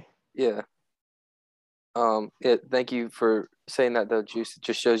anyway. Yeah. Thank you for saying that, though, Juice. It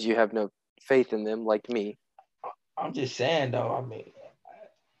just shows you have no faith in them, like me. I'm just saying, though. I mean,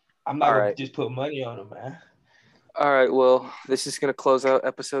 I'm not gonna just put money on them, man. All right. Well, this is gonna close out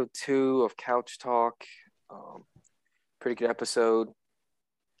episode 2 of Couch Talk. Pretty good episode.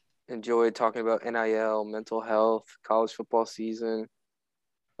 Enjoyed talking about NIL, mental health, college football season.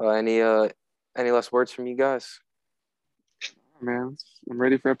 Any last words from you guys? Man, I'm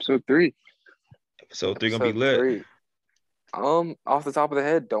ready for episode 3. Episode 3 gonna be lit. 3. Off the top of the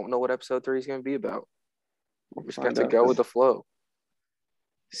head, don't know what episode 3 is gonna be about. We're just going to go with the flow.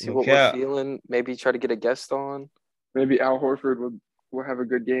 See what we're feeling. Maybe try to get a guest on. Maybe Al Horford will have a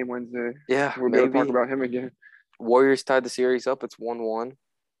good game Wednesday. Yeah, we'll be able to talk about him again. Warriors tied the series up. It's 1-1.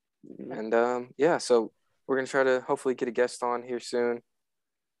 And yeah, so we're gonna try to hopefully get a guest on here soon.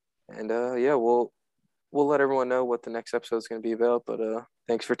 And yeah, we'll let everyone know what the next episode is gonna be about. But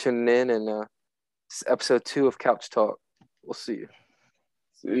thanks for tuning in, and this is episode 2 of Couch Talk. We'll see you.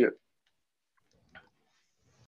 See ya.